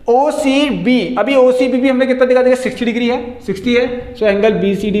OCB, अभी OCB भी हमने कितना दिखा, 60 डिग्री है, 60 है। सो एंगल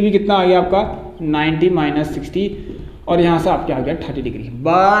BCD भी कितना आ गया आपका 90 माइनस 60, और यहाँ से आपके आ गया 30 डिग्री।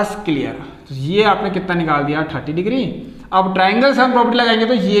 बस क्लियर, तो ये आपने कितना निकाल दिया 30 डिग्री। अब ट्राइंगल सम प्रॉपर्टी लगाएंगे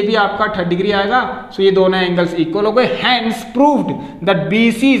तो ये भी आपका 30 डिग्री आएगा। सो ये दोनों एंगल्स इक्वल हो गए, hence proved that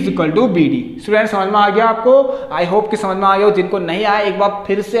BC is equal to BD। Student समझ में आ गया आपको, आई होप कि समझ में आ गया हो। जिनको नहीं आया एक बार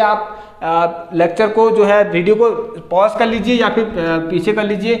फिर से आप लेक्चर को जो है वीडियो को पॉज कर लीजिए या फिर पीछे कर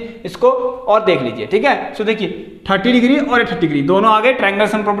लीजिए इसको और देख लीजिए, ठीक है। सो देखिए 30 डिग्री और ये 30 डिग्री दोनों आ गए, ट्रायंगल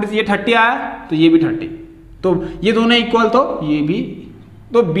सम प्रॉपर्टी से ये 30 आया तो ये भी 30, तो ये दोनों इक्वल, तो ये भी,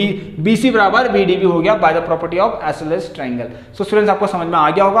 तो BC बराबर BD भी हो गया by the property of isosceles triangle. So students आपको समझ में आ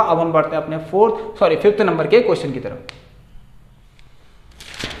गया होगा। अब हम बढ़ते हैं अपने फिफ्थ नंबर के क्वेश्चन की तरफ।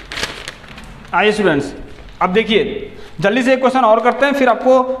 आइए स्टूडेंट्स, अब देखिए जल्दी से एक क्वेश्चन और करते हैं, फिर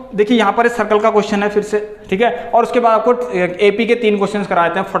आपको देखिए यहाँ पर इस सर्कल का क्वेश्चन है फिर से, ठीक है। और उसके बाद आपको AP के 3 क्वेश्चन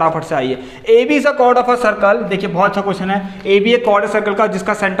कराते हैं फटाफट से। आइए, AB is a cord of a circle, देखिए बहुत अच्छा क्वेश्चन है। AB एक कॉर्ड है सर्कल का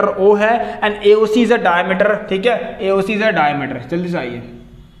जिसका सेंटर O है, and AOC is a diameter, ठीक है, AOC इज अ डायमीटर। जल्दी से आइए,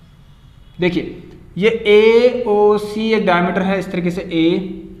 देखिए ये AOC एक डायमीटर है, इस तरीके से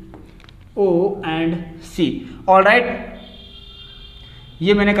AO एंड C। ऑलराइट,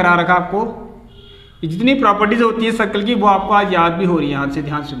 ये मैंने करा रखा आपको। जितनी प्रॉपर्टीज होती है सर्कल की वो आपको आज याद भी हो रही है, यहाँ से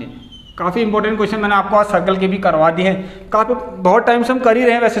ध्यान सुनिए। काफ़ी इंपॉर्टेंट क्वेश्चन मैंने आपको आज सर्कल के भी करवा दिए हैं, काफ़ी बहुत टाइम से हम कर ही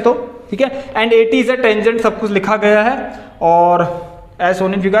रहे हैं वैसे तो, ठीक है। And AT is a tangent, सब कुछ लिखा गया है, और एज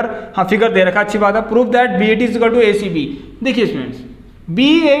शोन इन फिगर, हाँ फिगर दे रखा, अच्छी बात है। Prove that BAT is equal to ACB। देखिए स्टूडेंट्स,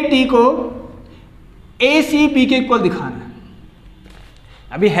 BAT को ACB के इक्वल दिखाना है,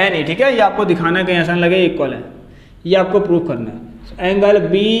 अभी है नहीं, ठीक है, ये आपको दिखाना है, कहीं ऐसा नहीं लगे इक्वल है, ये आपको प्रूव करना है। एंगल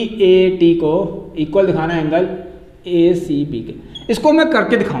BAT को इक्वल दिखाना है एंगल ACB के, इसको मैं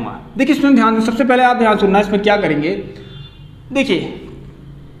करके दिखाऊंगा। देखिए इसमें ध्यान, सबसे पहले आप ध्यान सुनना, इसमें क्या करेंगे, देखिए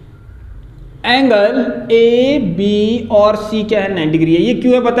एंगल AB और C क्या है 90 डिग्री है। ये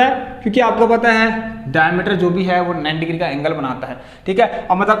क्यों है पता है, क्योंकि आपको पता है डायमीटर जो भी है वो 90 डिग्री का एंगल बनाता है, ठीक है।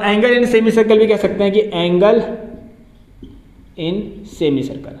 और मतलब एंगल इन सेमी सर्कल भी कह सकते हैं कि angle in semi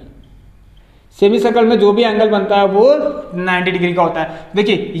circle, semi circle में जो भी एंगल बनता है वो 90 डिग्री का होता है।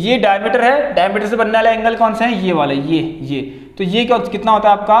 देखिए ये डायमीटर है, डायमीटर से बनने वाला एंगल कौन सा है, ये वाला, ये तो ये क्या कितना होता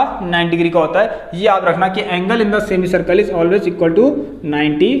है आपका 90 डिग्री का होता है। ये आप रखना कि angle in the semi circle is always equal to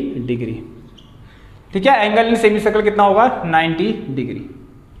 90 degree, ठीक है। एंगल इन सेमी सर्कल कितना होगा 90 डिग्री।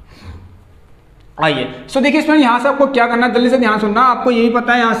 आइए, सो देखिए इसमें यहाँ से आपको क्या करना है, जल्दी से ध्यान सुनना। आपको ये भी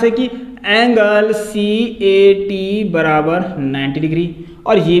पता है यहाँ से कि एंगल CAT बराबर 90 डिग्री।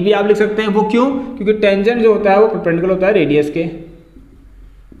 और ये भी आप लिख सकते हैं, वो क्यों? क्योंकि टेंजेंट जो होता है वो परपेंडिकुलर होता है रेडियस के।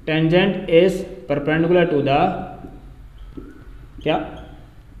 Tangent is perpendicular to the क्या?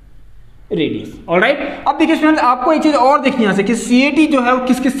 रेडियस। ऑलराइट, अब देखिए स्टूडेंट्स, आपको एक चीज और देखनी है कि CAT जो है वो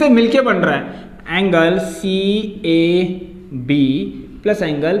किस किस से मिलके बन रहा है। Angle CAB plus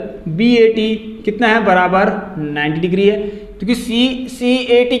angle BAT कितना है? बराबर 90 डिग्री है। क्योंकि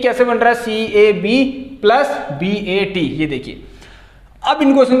CAT कैसे बन रहा है? CAB plus BAT। ये देखिए, अब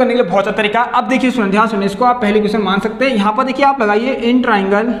इन क्वेश्चन करने के लिए बहुत अच्छा तरीका। अब देखिए स्टूडेंट, ध्यान सुनिए, इसको आप पहले क्वेश्चन मान सकते हैं। यहाँ पर देखिए आप लगाइए इन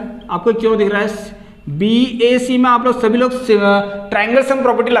ट्राइंगल, आपको क्यों दिख रहा है? BAC में आप लोग सभी लोग ट्राइंगल सम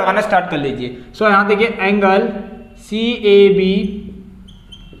प्रॉपर्टी लगाना स्टार्ट कर लीजिए। सो यहाँ देखिए एंगल CAB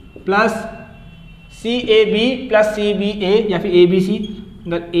प्लस CBA या फिर ABC,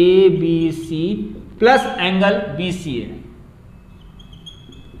 angle ABC plus angle BCA।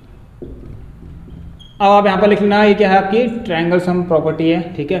 अब आप यहाँ पर लिख लेना, ये क्या है? आपकी ट्राइंगल सम प्रॉपर्टी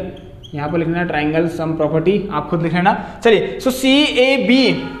है। ठीक है, यहाँ पर लिखना है ट्राइंगल सम प्रॉपर्टी, आप खुद लिख लेना। चलिए, सो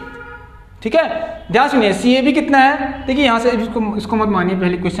CAB, ठीक है, ध्यान सुनिए, CAB कितना है? देखिए यहाँ से इसको मत मानिए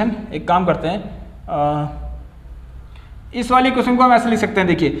पहले क्वेश्चन, एक काम करते हैं, इस वाले क्वेश्चन को हम ऐसे लिख सकते हैं।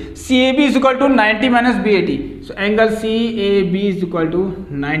 देखिए CAB is equal to 90 minus BAT। So angle CAB is equal to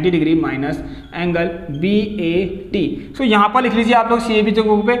 90 degree minus angle BAT। सो यहाँ पर लिख लीजिए आप लोग CAB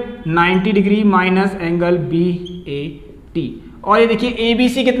जगह पे 90 डिग्री माइनस एंगल BAT। और ये देखिए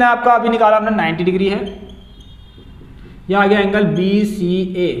ABC कितना है आपका? अभी निकाला हमने 90 डिग्री है। यहाँ आ गया एंगल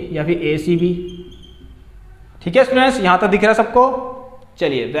BCA या फिर ACB। ठीक है स्टूडेंट्स, यहाँ तक दिख रहा है सबको?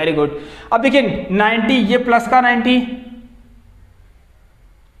 चलिए, वेरी गुड। अब देखिए 90, ये प्लस का 90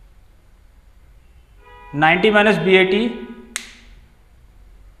 minus BAT।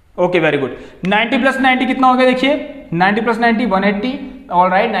 Okay, very good. 90 plus 90 कितना हो गया? देखिए 90 प्लस 90 180।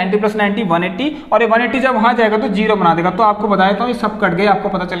 ऑलराइट, 90 प्लस 90 180, और ये 180 जब वहां जाएगा तो जीरो बना देगा। तो आपको बताया था ये सब कट गए, आपको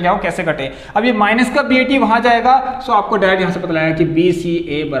पता चल गया हो कैसे कटे। अब ये माइनस का BAT वहां जाएगा, सो आपको डायरेक्ट यहां से पता लगेगा कि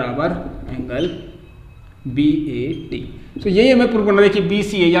BCA बराबर एंगल BAT। तो यही हमें प्रूव करना है कि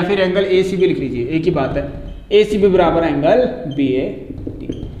BCA या फिर एंगल ACB लिख लीजिए, एक ही बात है। ACB बराबर एंगल BAT।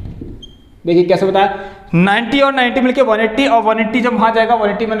 देखिए कैसे बताया, 90 और 90 मिलके 180, और 180 जब वहां जाएगा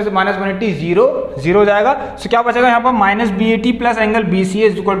 180 माइनस 180 जीरो, जीरो जाएगा। सो क्या बचेगा यहाँ पर? Minus BAT plus angle BCA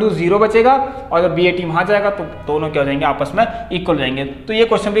is equal to 0 बचेगा। और जब BAT वहां जाएगा तो दोनों क्या हो जाएंगे? आपस में इक्वल हो जाएंगे। तो ये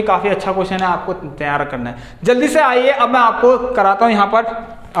क्वेश्चन भी काफी अच्छा क्वेश्चन है, आपको तैयार करना है। जल्दी से आइए, अब मैं आपको कराता हूँ यहाँ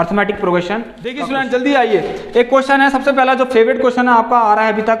पर अर्थमेटिक प्रोग्रेशन। देखिए स्टूडेंट, जल्दी आइए, एक क्वेश्चन है, सबसे पहला जो फेवरेट क्वेश्चन है आपका आ रहा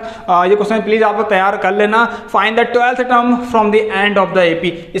है अभी तक, ये क्वेश्चन प्लीज आप लोग तैयार कर लेना। Find the 12th term from the end of the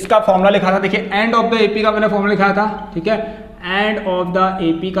AP। इसका फॉर्मूला लिखा था, देखिए एंड ऑफ द AP का मैंने फॉर्मूला लिखा था। ठीक है, एंड ऑफ द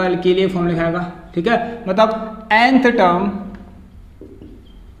AP का के लिए फॉर्मूला लिखाएगा। ठीक है, मतलब nth टर्म,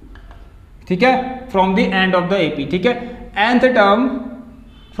 ठीक है, from the end of the AP। ठीक है, nth term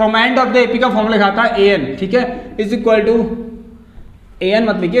from end of the AP का फॉर्मूला लिखा था AN। ठीक है, इज इक्वल टू AN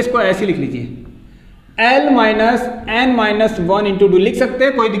मत लिखिए, इसको ऐसे लिख लीजिए L minus N minus 1 into 2 लिख सकते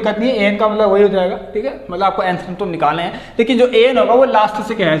हैं, कोई दिक्कत नहीं है। AN का मतलब वही हो जाएगा। ठीक है, मतलब आपको आंसर तो निकालने हैं, लेकिन जो AN होगा वो लास्ट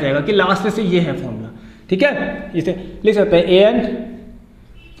से कहा जाएगा कि लास्ट से ये है फॉर्मूला। ठीक है, इसे लिख सकते हैं AN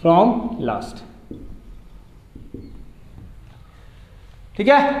फ्रॉम लास्ट। ठीक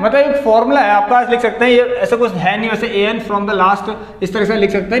है, मतलब एक फॉर्मूला है आपका, लिख सकते हैं। ये ऐसा कुछ है नहीं वैसे, AN फ्रॉम द लास्ट इस तरह से लिख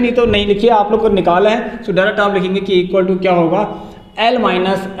सकते हैं, नहीं तो नहीं लिखिए, आप लोग को निकाला है। सो डायरेक्ट आप लिखेंगे कि इक्वल टू क्या होगा? L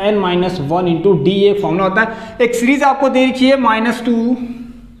minus N minus 1 into D, ये फॉर्मूला होता है। एक सीरीज आपको दे रखी है -2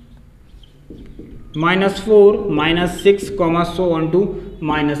 -4 -6 सो ऑन टू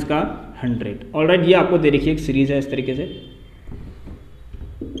माइनस का 100। ऑलराइट, ये आपको दे रखी है एक सीरीज है इस तरीके से।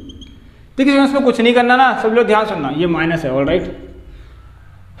 देखिए इसमें कुछ नहीं करना ना, सब लोग ध्यान सुनना, ये माइनस है। ऑलराइट,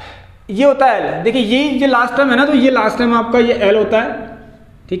 ये होता है L। देखिए ये लास्ट टर्म है ना, तो ये लास्ट टर्म आपका ये L होता है।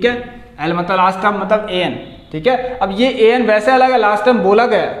 ठीक है, L मतलब लास्ट टर्म मतलब AN। ठीक है, अब ये AN वैसे अलग है, लास्ट टाइम बोला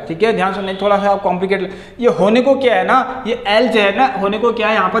गया। ठीक है, ध्यान सुनने, थोड़ा सा कॉम्प्लिकेट। ये होने को क्या है ना, ये L जो है ना, होने को क्या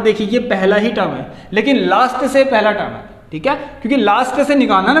है यहाँ पर देखिए, ये पहला ही टर्म है, लेकिन लास्ट से पहला टर्म है। ठीक है, क्योंकि लास्ट से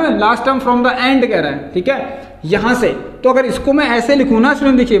निकालना ना, मैं last term from the end कह रहा है। ठीक है, यहाँ से तो अगर इसको मैं ऐसे लिखूँ ना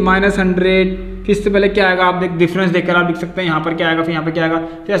स्टूडेंट, देखिए -100, फिर इससे पहले क्या आएगा? आप देख डिफरेंस देखकर आप लिख सकते हैं, यहाँ पर क्या आएगा, फिर यहाँ पर क्या आएगा,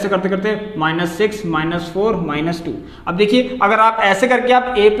 फिर ऐसे करते करते -6 -4 -2। अब देखिए अगर आप ऐसे करके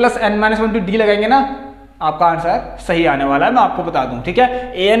आप A plus N minus 1 D लगाएंगे ना, आपका आंसर सही आने वाला है, मैं आपको बता दूं। ठीक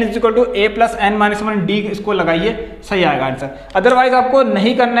है, AN is equal to A plus N minus 1 D, इसको लगाइए, सही आएगा आंसर। अदरवाइज आपको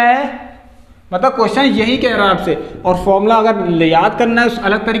नहीं करना है, मतलब क्वेश्चन यही कह रहा है आपसे। और फॉर्मूला अगर याद करना है उस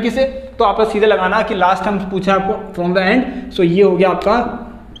अलग तरीके से, तो आप सीधे लगाना कि लास्ट टाइम पूछा आपको फ्रॉम द एंड। सो ये हो गया आपका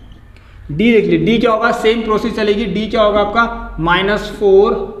D। देख लीजिए D क्या होगा, सेम प्रोसेस चलेगी। D क्या होगा आपका?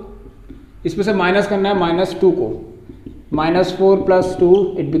 -4 इसमें से माइनस करना है -2 को, -4 +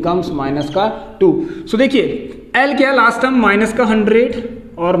 2 इट बिकम्स -2। सो देखिए L क्या है, लास्ट टर्म -100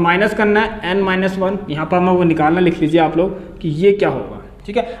 और माइनस करना है n-1। यहाँ पर हमें वो निकालना, लिख लीजिए आप लोग कि ये क्या होगा,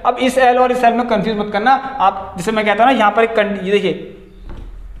 ठीक है। अब इस L और इस L में कंफ्यूज मत करना आप, जैसे मैं कहता हूँ ना यहाँ पर ये देखिए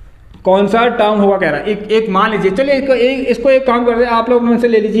कौन सा टर्म होगा कह रहा है, एक मान लीजिए, चलिए इसको एक काम करते हैं, आप लोग में से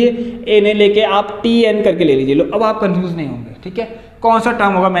ले लीजिए a ने लेके आप tn करके ले लीजिए, लो अब आप कंफ्यूज नहीं होंगे, ठीक है। कौन सा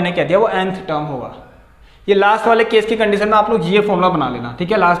टर्म होगा, मैंने कह दिया वो nth टर्म होगा। ये लास्ट वाले केस की कंडीशन में आप लोग ये फॉर्मूला बना लेना,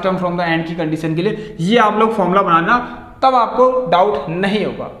 ठीक है। Last term from the end की कंडीशन के लिए ये आप लोग फॉर्मूला बनाना, तब आपको डाउट नहीं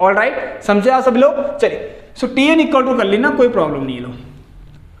होगा। ऑलराइट, समझे आप सब लोग। चलिए सो tn इक्वल टू कर लेना, कोई प्रॉब्लम नहीं है। लो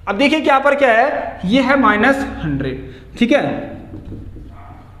अब देखिए क्या पर क्या है, ये है -100, ठीक है।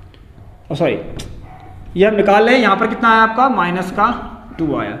 सॉरी, ये हम निकाल रहे हैं, यहाँ पर कितना आया आपका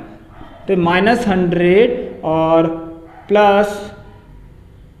 -2 आया, तो -100 और प्लस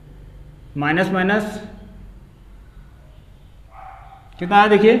माइनस कितना आया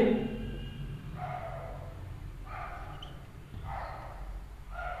देखिए,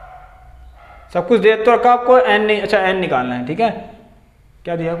 सब कुछ दे तो रखा आपको, n नहीं, अच्छा n निकालना है, ठीक है।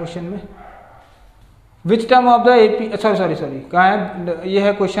 क्या दिया क्वेश्चन में, which term of the AP, sorry कहाँ है, ये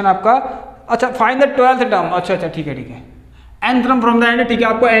है क्वेश्चन आपका। अच्छा फाइंड द 12th टर्म, अच्छा ठीक है n term from the end, ठीक है।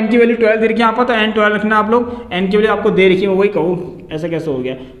 आपको n की वैल्यू 12 दे रखी है यहाँ पर, तो n 12 रखना आप लोग। n की वैल्यू आपको दे रखी है, वही कहूँ, ऐसा कैसे हो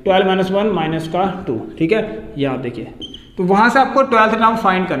गया, 12 - 1 -2, ठीक है। ये आप देखिए, तो वहाँ से आपको 12th टर्म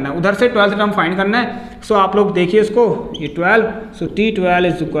फाइंड करना है, उधर से 12th टर्म फाइंड करना है। सो आप लोग देखिए इसको, ये 12, सो t12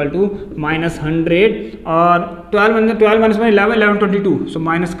 इज इक्वल टू -100 और 12 - 1 11 22, सो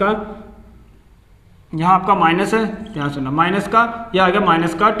माइनस का यहाँ आपका माइनस है, ध्यान सुनना, माइनस का यह आ गया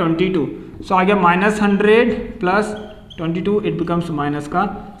 -22, सो आ गया -100 + 22 इट बिकम्स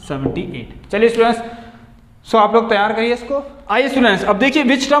 -78। चलिए स्टूडेंट्स, सो आप लोग तैयार करिए इसको। आइए स्टूडेंट्स, अब देखिए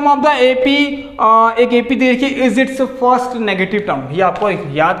which term of the AP, एक एपी देखिए is it's first negative term, ये आपको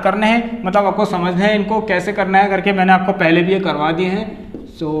याद करने हैं, मतलब आपको समझना है इनको कैसे करना है करके, मैंने आपको पहले भी ये करवा दिए हैं।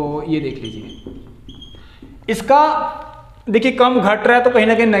 सो ये देख लीजिए, इसका देखिए कम घट रहा है तो कहीं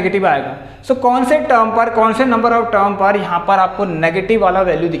ना कहीं नेगेटिव आएगा। सो कौन से टर्म पर, कौन से नंबर ऑफ टर्म पर यहाँ पर आपको नेगेटिव वाला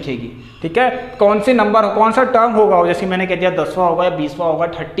वैल्यू दिखेगी, ठीक है। कौन से नंबर, कौन सा टर्म होगा, जैसे मैंने कह दिया 10वां होगा या 20वां होगा,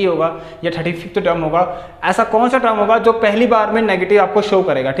 30 होगा या 35th टर्म होगा, ऐसा कौन सा टर्म होगा जो पहली बार में नेगेटिव आपको शो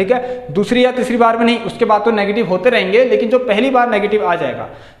करेगा, ठीक है। दूसरी या तीसरी बार में नहीं, उसके बाद तो नेगेटिव होते रहेंगे, लेकिन जो पहली बार नेगेटिव आ जाएगा,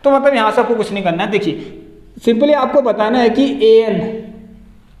 तो मतलब यहाँ से आपको कुछ नहीं करना है। देखिए सिंपली आपको बताना है कि an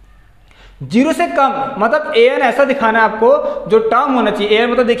 0 से कम, मतलब an ऐसा दिखाना है आपको जो टर्म होना चाहिए। an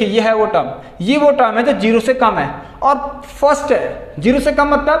मतलब देखिए ये है वो टर्म, ये वो टर्म है जो 0 से कम है और फर्स्ट है, 0 से कम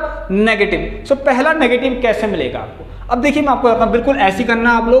मतलब नेगेटिव। सो पहला नेगेटिव कैसे मिलेगा आपको, अब देखिए मैं आपको बताता हूँ, बिल्कुल ऐसे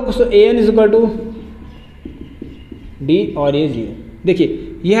करना आप लोग। सो an is equal to d और ये 0,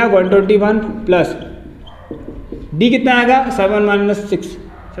 देखिए ये है 121 प्लस d कितना आएगा 7 - 6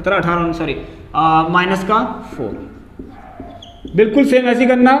 17 18 सॉरी माइनस का 4, बिल्कुल सेम ऐसे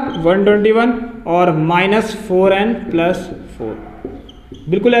करना 121 और -4n + 4,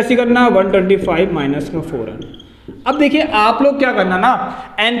 बिल्कुल ऐसे करना 125 माइनस का 4n। अब देखिए आप लोग क्या करना ना,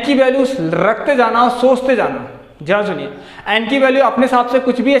 n की वैल्यू रखते जाना और सोचते जाना। ध्यान सुनिए, n की वैल्यू अपने हिसाब से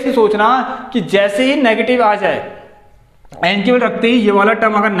कुछ भी ऐसे सोचना कि जैसे ही नेगेटिव आ जाए, n की वैल्यू रखते ही ये वाला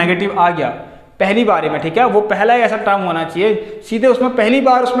टर्म अगर नेगेटिव आ गया पहली बार में, ठीक है, वो पहला ही ऐसा टर्म होना चाहिए सीधे, उसमें पहली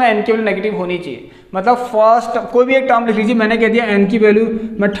बार उसमें n की वैल्यू नेगेटिव होनी चाहिए। मतलब फर्स्ट कोई भी एक टर्म लिख लीजिए, मैंने कह दिया n की वैल्यू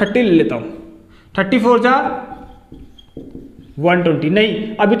मैं 30 ले लेता हूँ, 34 जा 120,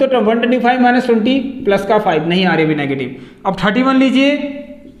 नहीं अभी तो 125 - 20 प्लस का 5 नहीं आ रही अभी नेगेटिव। अब 31 लीजिए,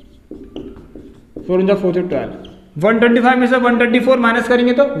 4 × 4 = 12, 125 में से 124 माइनस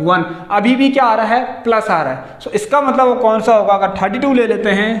करेंगे तो 1, अभी भी क्या आ रहा है, प्लस आ रहा है। सो इसका मतलब वो कौन सा होगा, अगर 32 ले लेते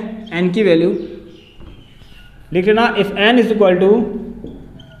हैं n की वैल्यू, लिख लेना if n is equal to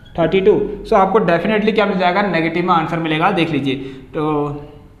 32, सो आपको डेफिनेटली क्या मिल जाएगा, नेगेटिव में आंसर मिलेगा। देख लीजिए, तो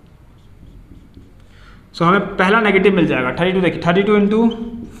सो हमें पहला नेगेटिव मिल जाएगा 32, देखिए 32 ×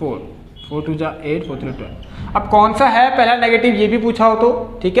 4, 4 2 = 8, 4 3 12। अब कौन सा है पहला नेगेटिव, ये भी पूछा हो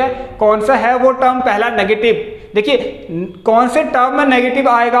तो, ठीक है, कौन सा है वो टर्म पहला नेगेटिव। देखिए कौन से टर्म में नेगेटिव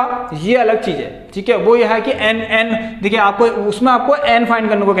आएगा ये अलग चीज है, ठीक है, वो यह है कि n देखिए आपको उसमें आपको n फाइंड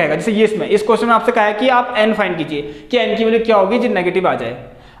करने को कहेगा। जैसे ये इसमें इस क्वेश्चन में आपसे कहा है कि आप n फाइंड कीजिए कि n की वैल्यू क्या होगी जो नेगेटिव आ जाए।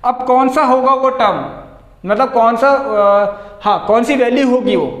 अब कौन सा होगा वो टर्म, मतलब कौन सा हाँ कौन सी वैल्यू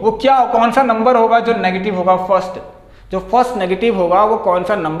होगी वो क्या, कौन सा नंबर होगा जो नेगेटिव होगा, फर्स्ट जो फर्स्ट नेगेटिव होगा वो कौन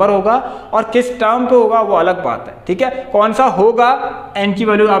सा नंबर होगा और किस टर्म पे होगा वो अलग बात है, ठीक है। कौन सा होगा, n की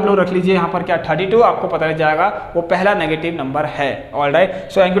वैल्यू आप लोग रख लीजिए यहाँ पर क्या 32, आपको पता लग जाएगा वो पहला नेगेटिव नंबर है। ऑलराइट,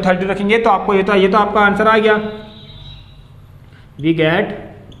 सो n को 32 रखेंगे तो आपको ये तो आपका आंसर आ गया, वी गेट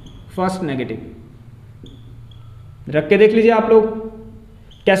फर्स्ट नेगेटिव रख के देख लीजिए आप लोग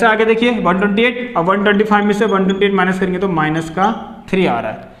कैसे आगे देखिए 128, अब 125 में से 128 माइनस करेंगे तो माइनस का 3 आ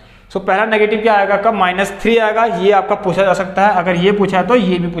रहा है। सो पहला नेगेटिव क्या आएगा कब -3 आएगा, ये आपका पूछा जा सकता है, अगर ये पूछा है तो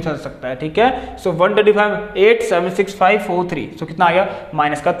ये भी पूछा जा सकता है, ठीक है। सो 125 8 7 6 5 4 3, सो कितना आ गया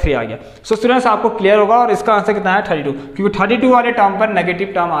 -3 आ गया। सो स्टूडेंट्स आपको क्लियर होगा और इसका आंसर कितना है 32, क्योंकि 32 वाले टर्म पर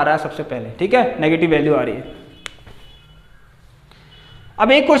नेगेटिव टर्म आ रहा है सबसे पहले, ठीक है, नेगेटिव वैल्यू आ रही है।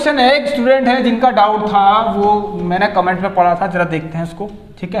 अब एक क्वेश्चन है, एक स्टूडेंट है जिनका डाउट था, वो मैंने कमेंट में पढ़ा था, जरा देखते हैं उसको,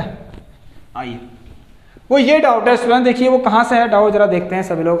 ठीक है। आइए, वो ये डाउट है स्टूडेंट, देखिए वो कहाँ से है डाउट, जरा देखते हैं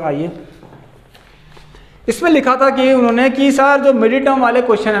सभी लोग। आइए, इसमें लिखा था कि उन्होंने कि सर जो मिडिल टर्म वाले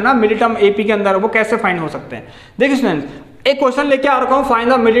क्वेश्चन है ना, मिडिल टर्म एपी के अंदर, वो कैसे फाइंड हो सकते हैं। देखिए स्टूडेंट, एक क्वेश्चन लेके आ रखा हूँ,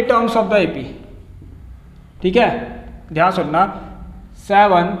 find the middle terms of the AP, ठीक है, ध्यान सुनना,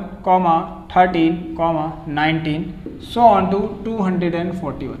 7, 13, 19 so on to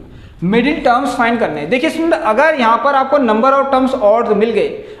 241 middle terms find करने। देखिए स्टूडेंट, अगर यहाँ पर आपको नंबर ऑफ टर्म्स ऑड मिल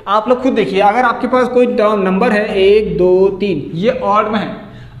गए, आप लोग खुद देखिए, अगर आपके पास कोई नंबर है 1 2 3, ये ऑड में है,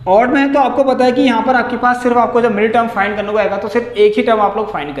 ऑड में है, तो आपको पता है कि यहाँ पर आपके पास सिर्फ आपको जब मिडिल टर्म फाइंड करने को आएगा तो सिर्फ एक ही टर्म आप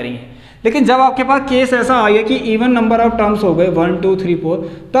लोग फाइंड करेंगे। लेकिन जब आपके पास केस ऐसा आ गया कि इवन नंबर ऑफ टर्म्स हो गए 1 2 3 4,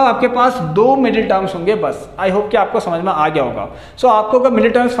 तो आपके पास 2 मिडिल टर्म्स होंगे बस। आई होप कि आपको समझ में आ गया होगा। सो आपको अगर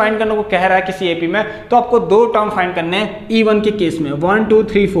मिडिल टर्म्स फाइंड करने को कह रहा है किसी एपी में, तो आपको 2 टर्म फाइंड करने हैं इवन के केस में, 1 2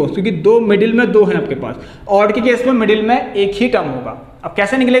 3 4, क्योंकि 2 मिडिल में 2 हैं आपके पास। ऑड के केस में मिडिल में एक ही टर्म होगा। अब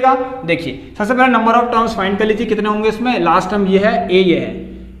कैसे निकलेगा, देखिए सबसे पहले नंबर ऑफ टर्म्स फाइंड कर लीजिए, कितने होंगे इसमें। लास्ट टर्म ये है, ए ये है,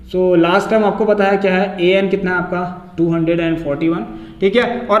 सो लास्ट टर्म आपको पता है क्या है, ए एन कितना है आपका 241, ठीक है,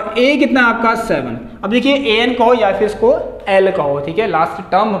 और ए कितना है आपका 7। अब देखिए ए एन कहो या फिर इसको एल कहो, ठीक है, लास्ट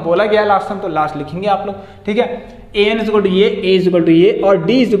टर्म बोला गया है, लास्ट टर्म तो लास्ट लिखेंगे आप लोग, ठीक है। A N is equal to ये, ए इज इक्वल टू ये, और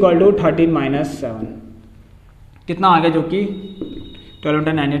डी इज इक्वल टू 13 - 7 कितना आ गया, जो कि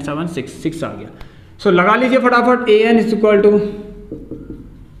 12 9 8 7 6 आ गया। सो लगा लीजिए फटाफट, A N is equal to,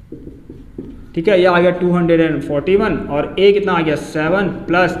 ठीक है, ये आ गया 241, और ए कितना आ गया 7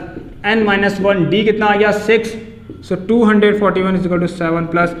 प्लस n - 1, डी कितना आ गया 6, सो 241 is equal to 7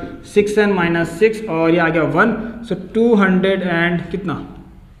 plus 6n - 6, और ये आ गया 1, सो 200 एंड कितना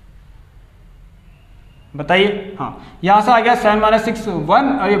बताइए, हाँ यहाँ से आ गया 7 - 6 1,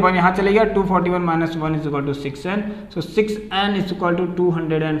 और ये 1 यहाँ चले गया, 241 - 1 is equal to 6n, so 6n is equal to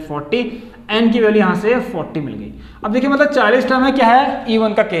 240, n की वैल्यू यहाँ से 40 मिल गई। अब देखिए मतलब 40 टर्म है, क्या है,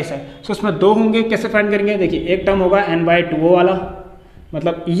 इवन का केस है, सो उसमें 2 होंगे, कैसे फाइंड करेंगे, देखिए एक टर्म होगा n/2 वाला,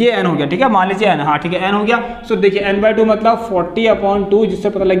 मतलब ये n हो गया, ठीक है, मान लीजिए n, हाँ ठीक है n हो गया। सो देखिए n/2 मतलब 40/2, जिससे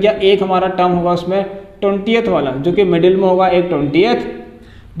पता लग गया एक हमारा टर्म होगा उसमें 20th वाला, जो कि मिडिल में होगा, एक 20th।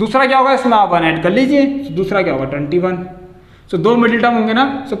 दूसरा क्या होगा, इसमें आप 1 ऐड कर लीजिए, दूसरा क्या होगा 21। सो 2 मिडिल टर्म होंगे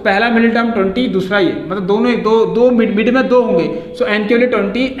ना, सो पहला मिडिल टर्म 20, दूसरा ये, मतलब दोनों दो मिड में 2 होंगे, सो n के लिए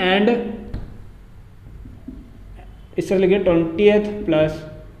 20 एंड इस तरह लिखिए 20th प्लस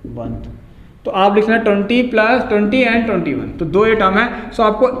 1, तो आप लिखना 20 प्लस 20 एंड 21, तो 2 ये टर्म है। सो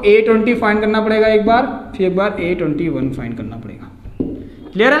आपको A20 फाइंड करना पड़ेगा एक बार, फिर एक बार A21 फाइंड करना पड़ेगा।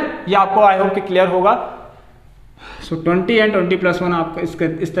 क्लियर है, ये आपको आई होप कि क्लियर होगा। सो 20 एंड 20 प्लस 1 आप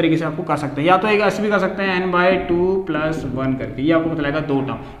इस तरीके से आपको कर सकते हैं, या तो एक ऐसे भी कर सकते हैं n/2 प्लस 1 करके, ये आपको बताएगा 2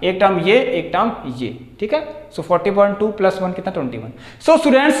 टर्म, एक टर्म ये, एक टर्म ये, ठीक है। सो 40.2 प्लस 1 कितना 21। सो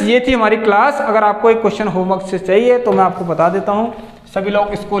स्टूडेंट्स ये थी हमारी क्लास। अगर आपको एक क्वेश्चन होमवर्क से चाहिए तो मैं आपको बता देता हूँ, सभी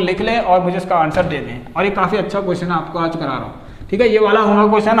लोग इसको लिख लें और मुझे इसका आंसर दे दें। और ये काफ़ी अच्छा क्वेश्चन आपको आज करा रहा हूँ, ठीक है। ये वाला homework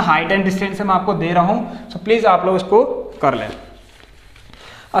question height and distance से मैं आपको दे रहा हूँ, सो प्लीज़ आप लोग इसको कर लें।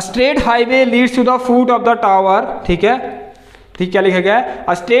 A straight highway leads to the foot of the tower, ठीक है, ठीक क्या लिखा गया है,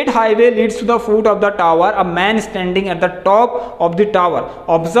 a straight highway leads to the foot of the tower, a man standing at the top of the tower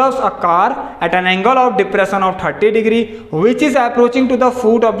observes a car eight an angle of depression of 30 degree which is approaching to the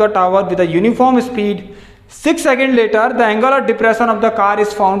foot of the tower with a uniform speed. 6 seconds later, the angle of depression of the car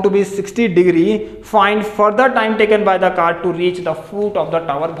is found to be 60 degree. Find further time taken by the car to reach the foot of the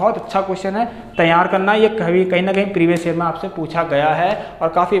tower. बहुत अच्छा question है, तैयार करना। ये कहीं ना कहीं previous year में आपसे पूछा गया है और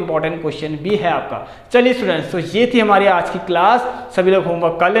काफ़ी इंपॉर्टेंट क्वेश्चन भी है आपका। चलिए स्टूडेंट्स, तो ये थी हमारी आज की क्लास। सभी लोग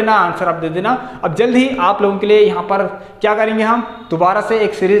होमवर्क कर लेना, आंसर आप दे देना। अब जल्द ही आप लोगों के लिए यहाँ पर क्या करेंगे, हम दोबारा से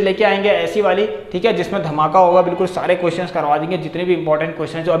एक सीरीज लेके आएंगे ऐसी वाली, ठीक है, जिसमें धमाका होगा, बिल्कुल सारे क्वेश्चंस करवा देंगे। जितने भी इंपॉर्टेंट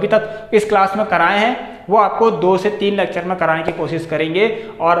क्वेश्चन जो अभी तक इस क्लास में कराए हैं वो आपको 2 से 3 लेक्चर में कराने की कोशिश करेंगे,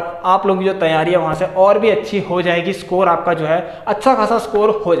 और आप लोगों की जो तैयारी है वहाँ से और भी अच्छी हो जाएगी। स्कोर आपका जो है अच्छा खासा स्कोर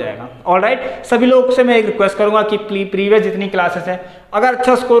हो जाएगा। ऑलराइट, सभी लोगों से मैं एक रिक्वेस्ट करूँगा कि प्रीवियस जितनी क्लासेस हैं, अगर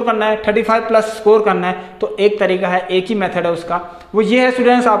अच्छा स्कोर करना है, 35 प्लस स्कोर करना है, तो एक तरीका है, एक ही मेथड है उसका, वो ये है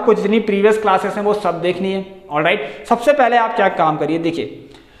स्टूडेंट्स, आपको जितनी प्रीवियस क्लासेस हैं वो सब देखनी है। ऑलराइट, सबसे पहले आप क्या काम करिए, देखिए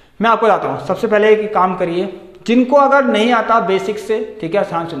मैं आपको बताता हूँ। सबसे पहले एक काम करिए, जिनको अगर नहीं आता बेसिक से, ठीक है,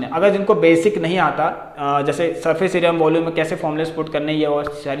 ध्यान सुनिए, अगर जिनको बेसिक नहीं आता जैसे सरफेस एरिया वॉल्यूम में कैसे फॉर्मूलेस पुट करने ये और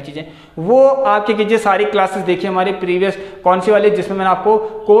सारी चीज़ें, वो आपके कीजिए सारी क्लासेस देखिए हमारी प्रीवियस कौन सी वाली, जिसमें मैंने आपको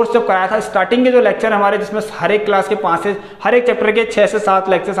कोर्स जब कराया था स्टार्टिंग के जो लेक्चर हमारे, जिसमें हर एक क्लास के 5 से हर एक चैप्टर के 6 से 7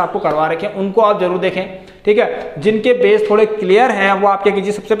 लेक्चर्स आपको करवा रखे हैं, उनको आप जरूर देखें, ठीक है। जिनके बेस थोड़े क्लियर हैं वो आप क्या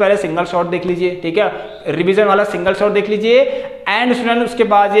कीजिए, सबसे पहले सिंगल शॉट देख लीजिए, ठीक है, रिवीजन वाला सिंगल शॉट देख लीजिए, एंड स्टूडेंट उसके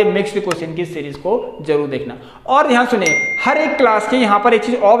बाद ये मिक्स्ड क्वेश्चन की सीरीज को जरूर देखना। और ध्यान सुनिए, हर एक क्लास के यहाँ पर एक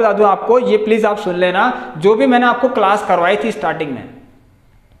चीज और बता दूं आपको, ये प्लीज आप सुन लेना, जो भी मैंने आपको क्लास करवाई थी स्टार्टिंग में,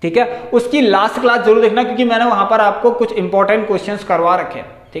 ठीक है, उसकी लास्ट क्लास जरूर देखना, क्योंकि मैंने वहां पर आपको कुछ इंपॉर्टेंट क्वेश्चंस करवा रखे हैं,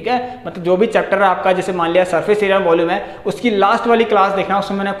 ठीक है। मतलब जो भी चैप्टर है आपका, जैसे मान लिया सरफेस एरिया वॉल्यूम है, उसकी लास्ट वाली क्लास देखना,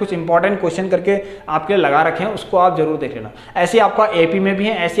 उसमें मैंने कुछ इंपॉर्टेंट क्वेश्चन करके आपके लिए लगा रखे हैं, उसको आप जरूर देख लेना। ऐसे आपका एपी में भी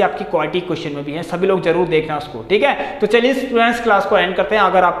है, ऐसे आपकी क्वाड्रेटिक क्वेश्चन में भी है, सभी लोग जरूर देखना उसको, ठीक है। तो चलिए स्टूडेंट्स क्लास को एंड करते हैं।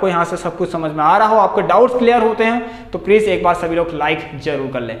 अगर आपको यहाँ से सब कुछ समझ में आ रहा हो, आपके डाउट्स क्लियर होते हैं, तो प्लीज एक बार सभी लोग लाइक जरूर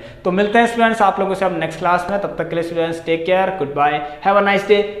कर लें। तो मिलते हैं स्टूडेंट्स आप लोगों से अब नेक्स्ट क्लास में, तब तक के लिए students take care, good bye, have a nice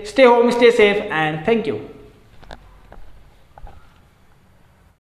day, stay home, stay safe and thank you.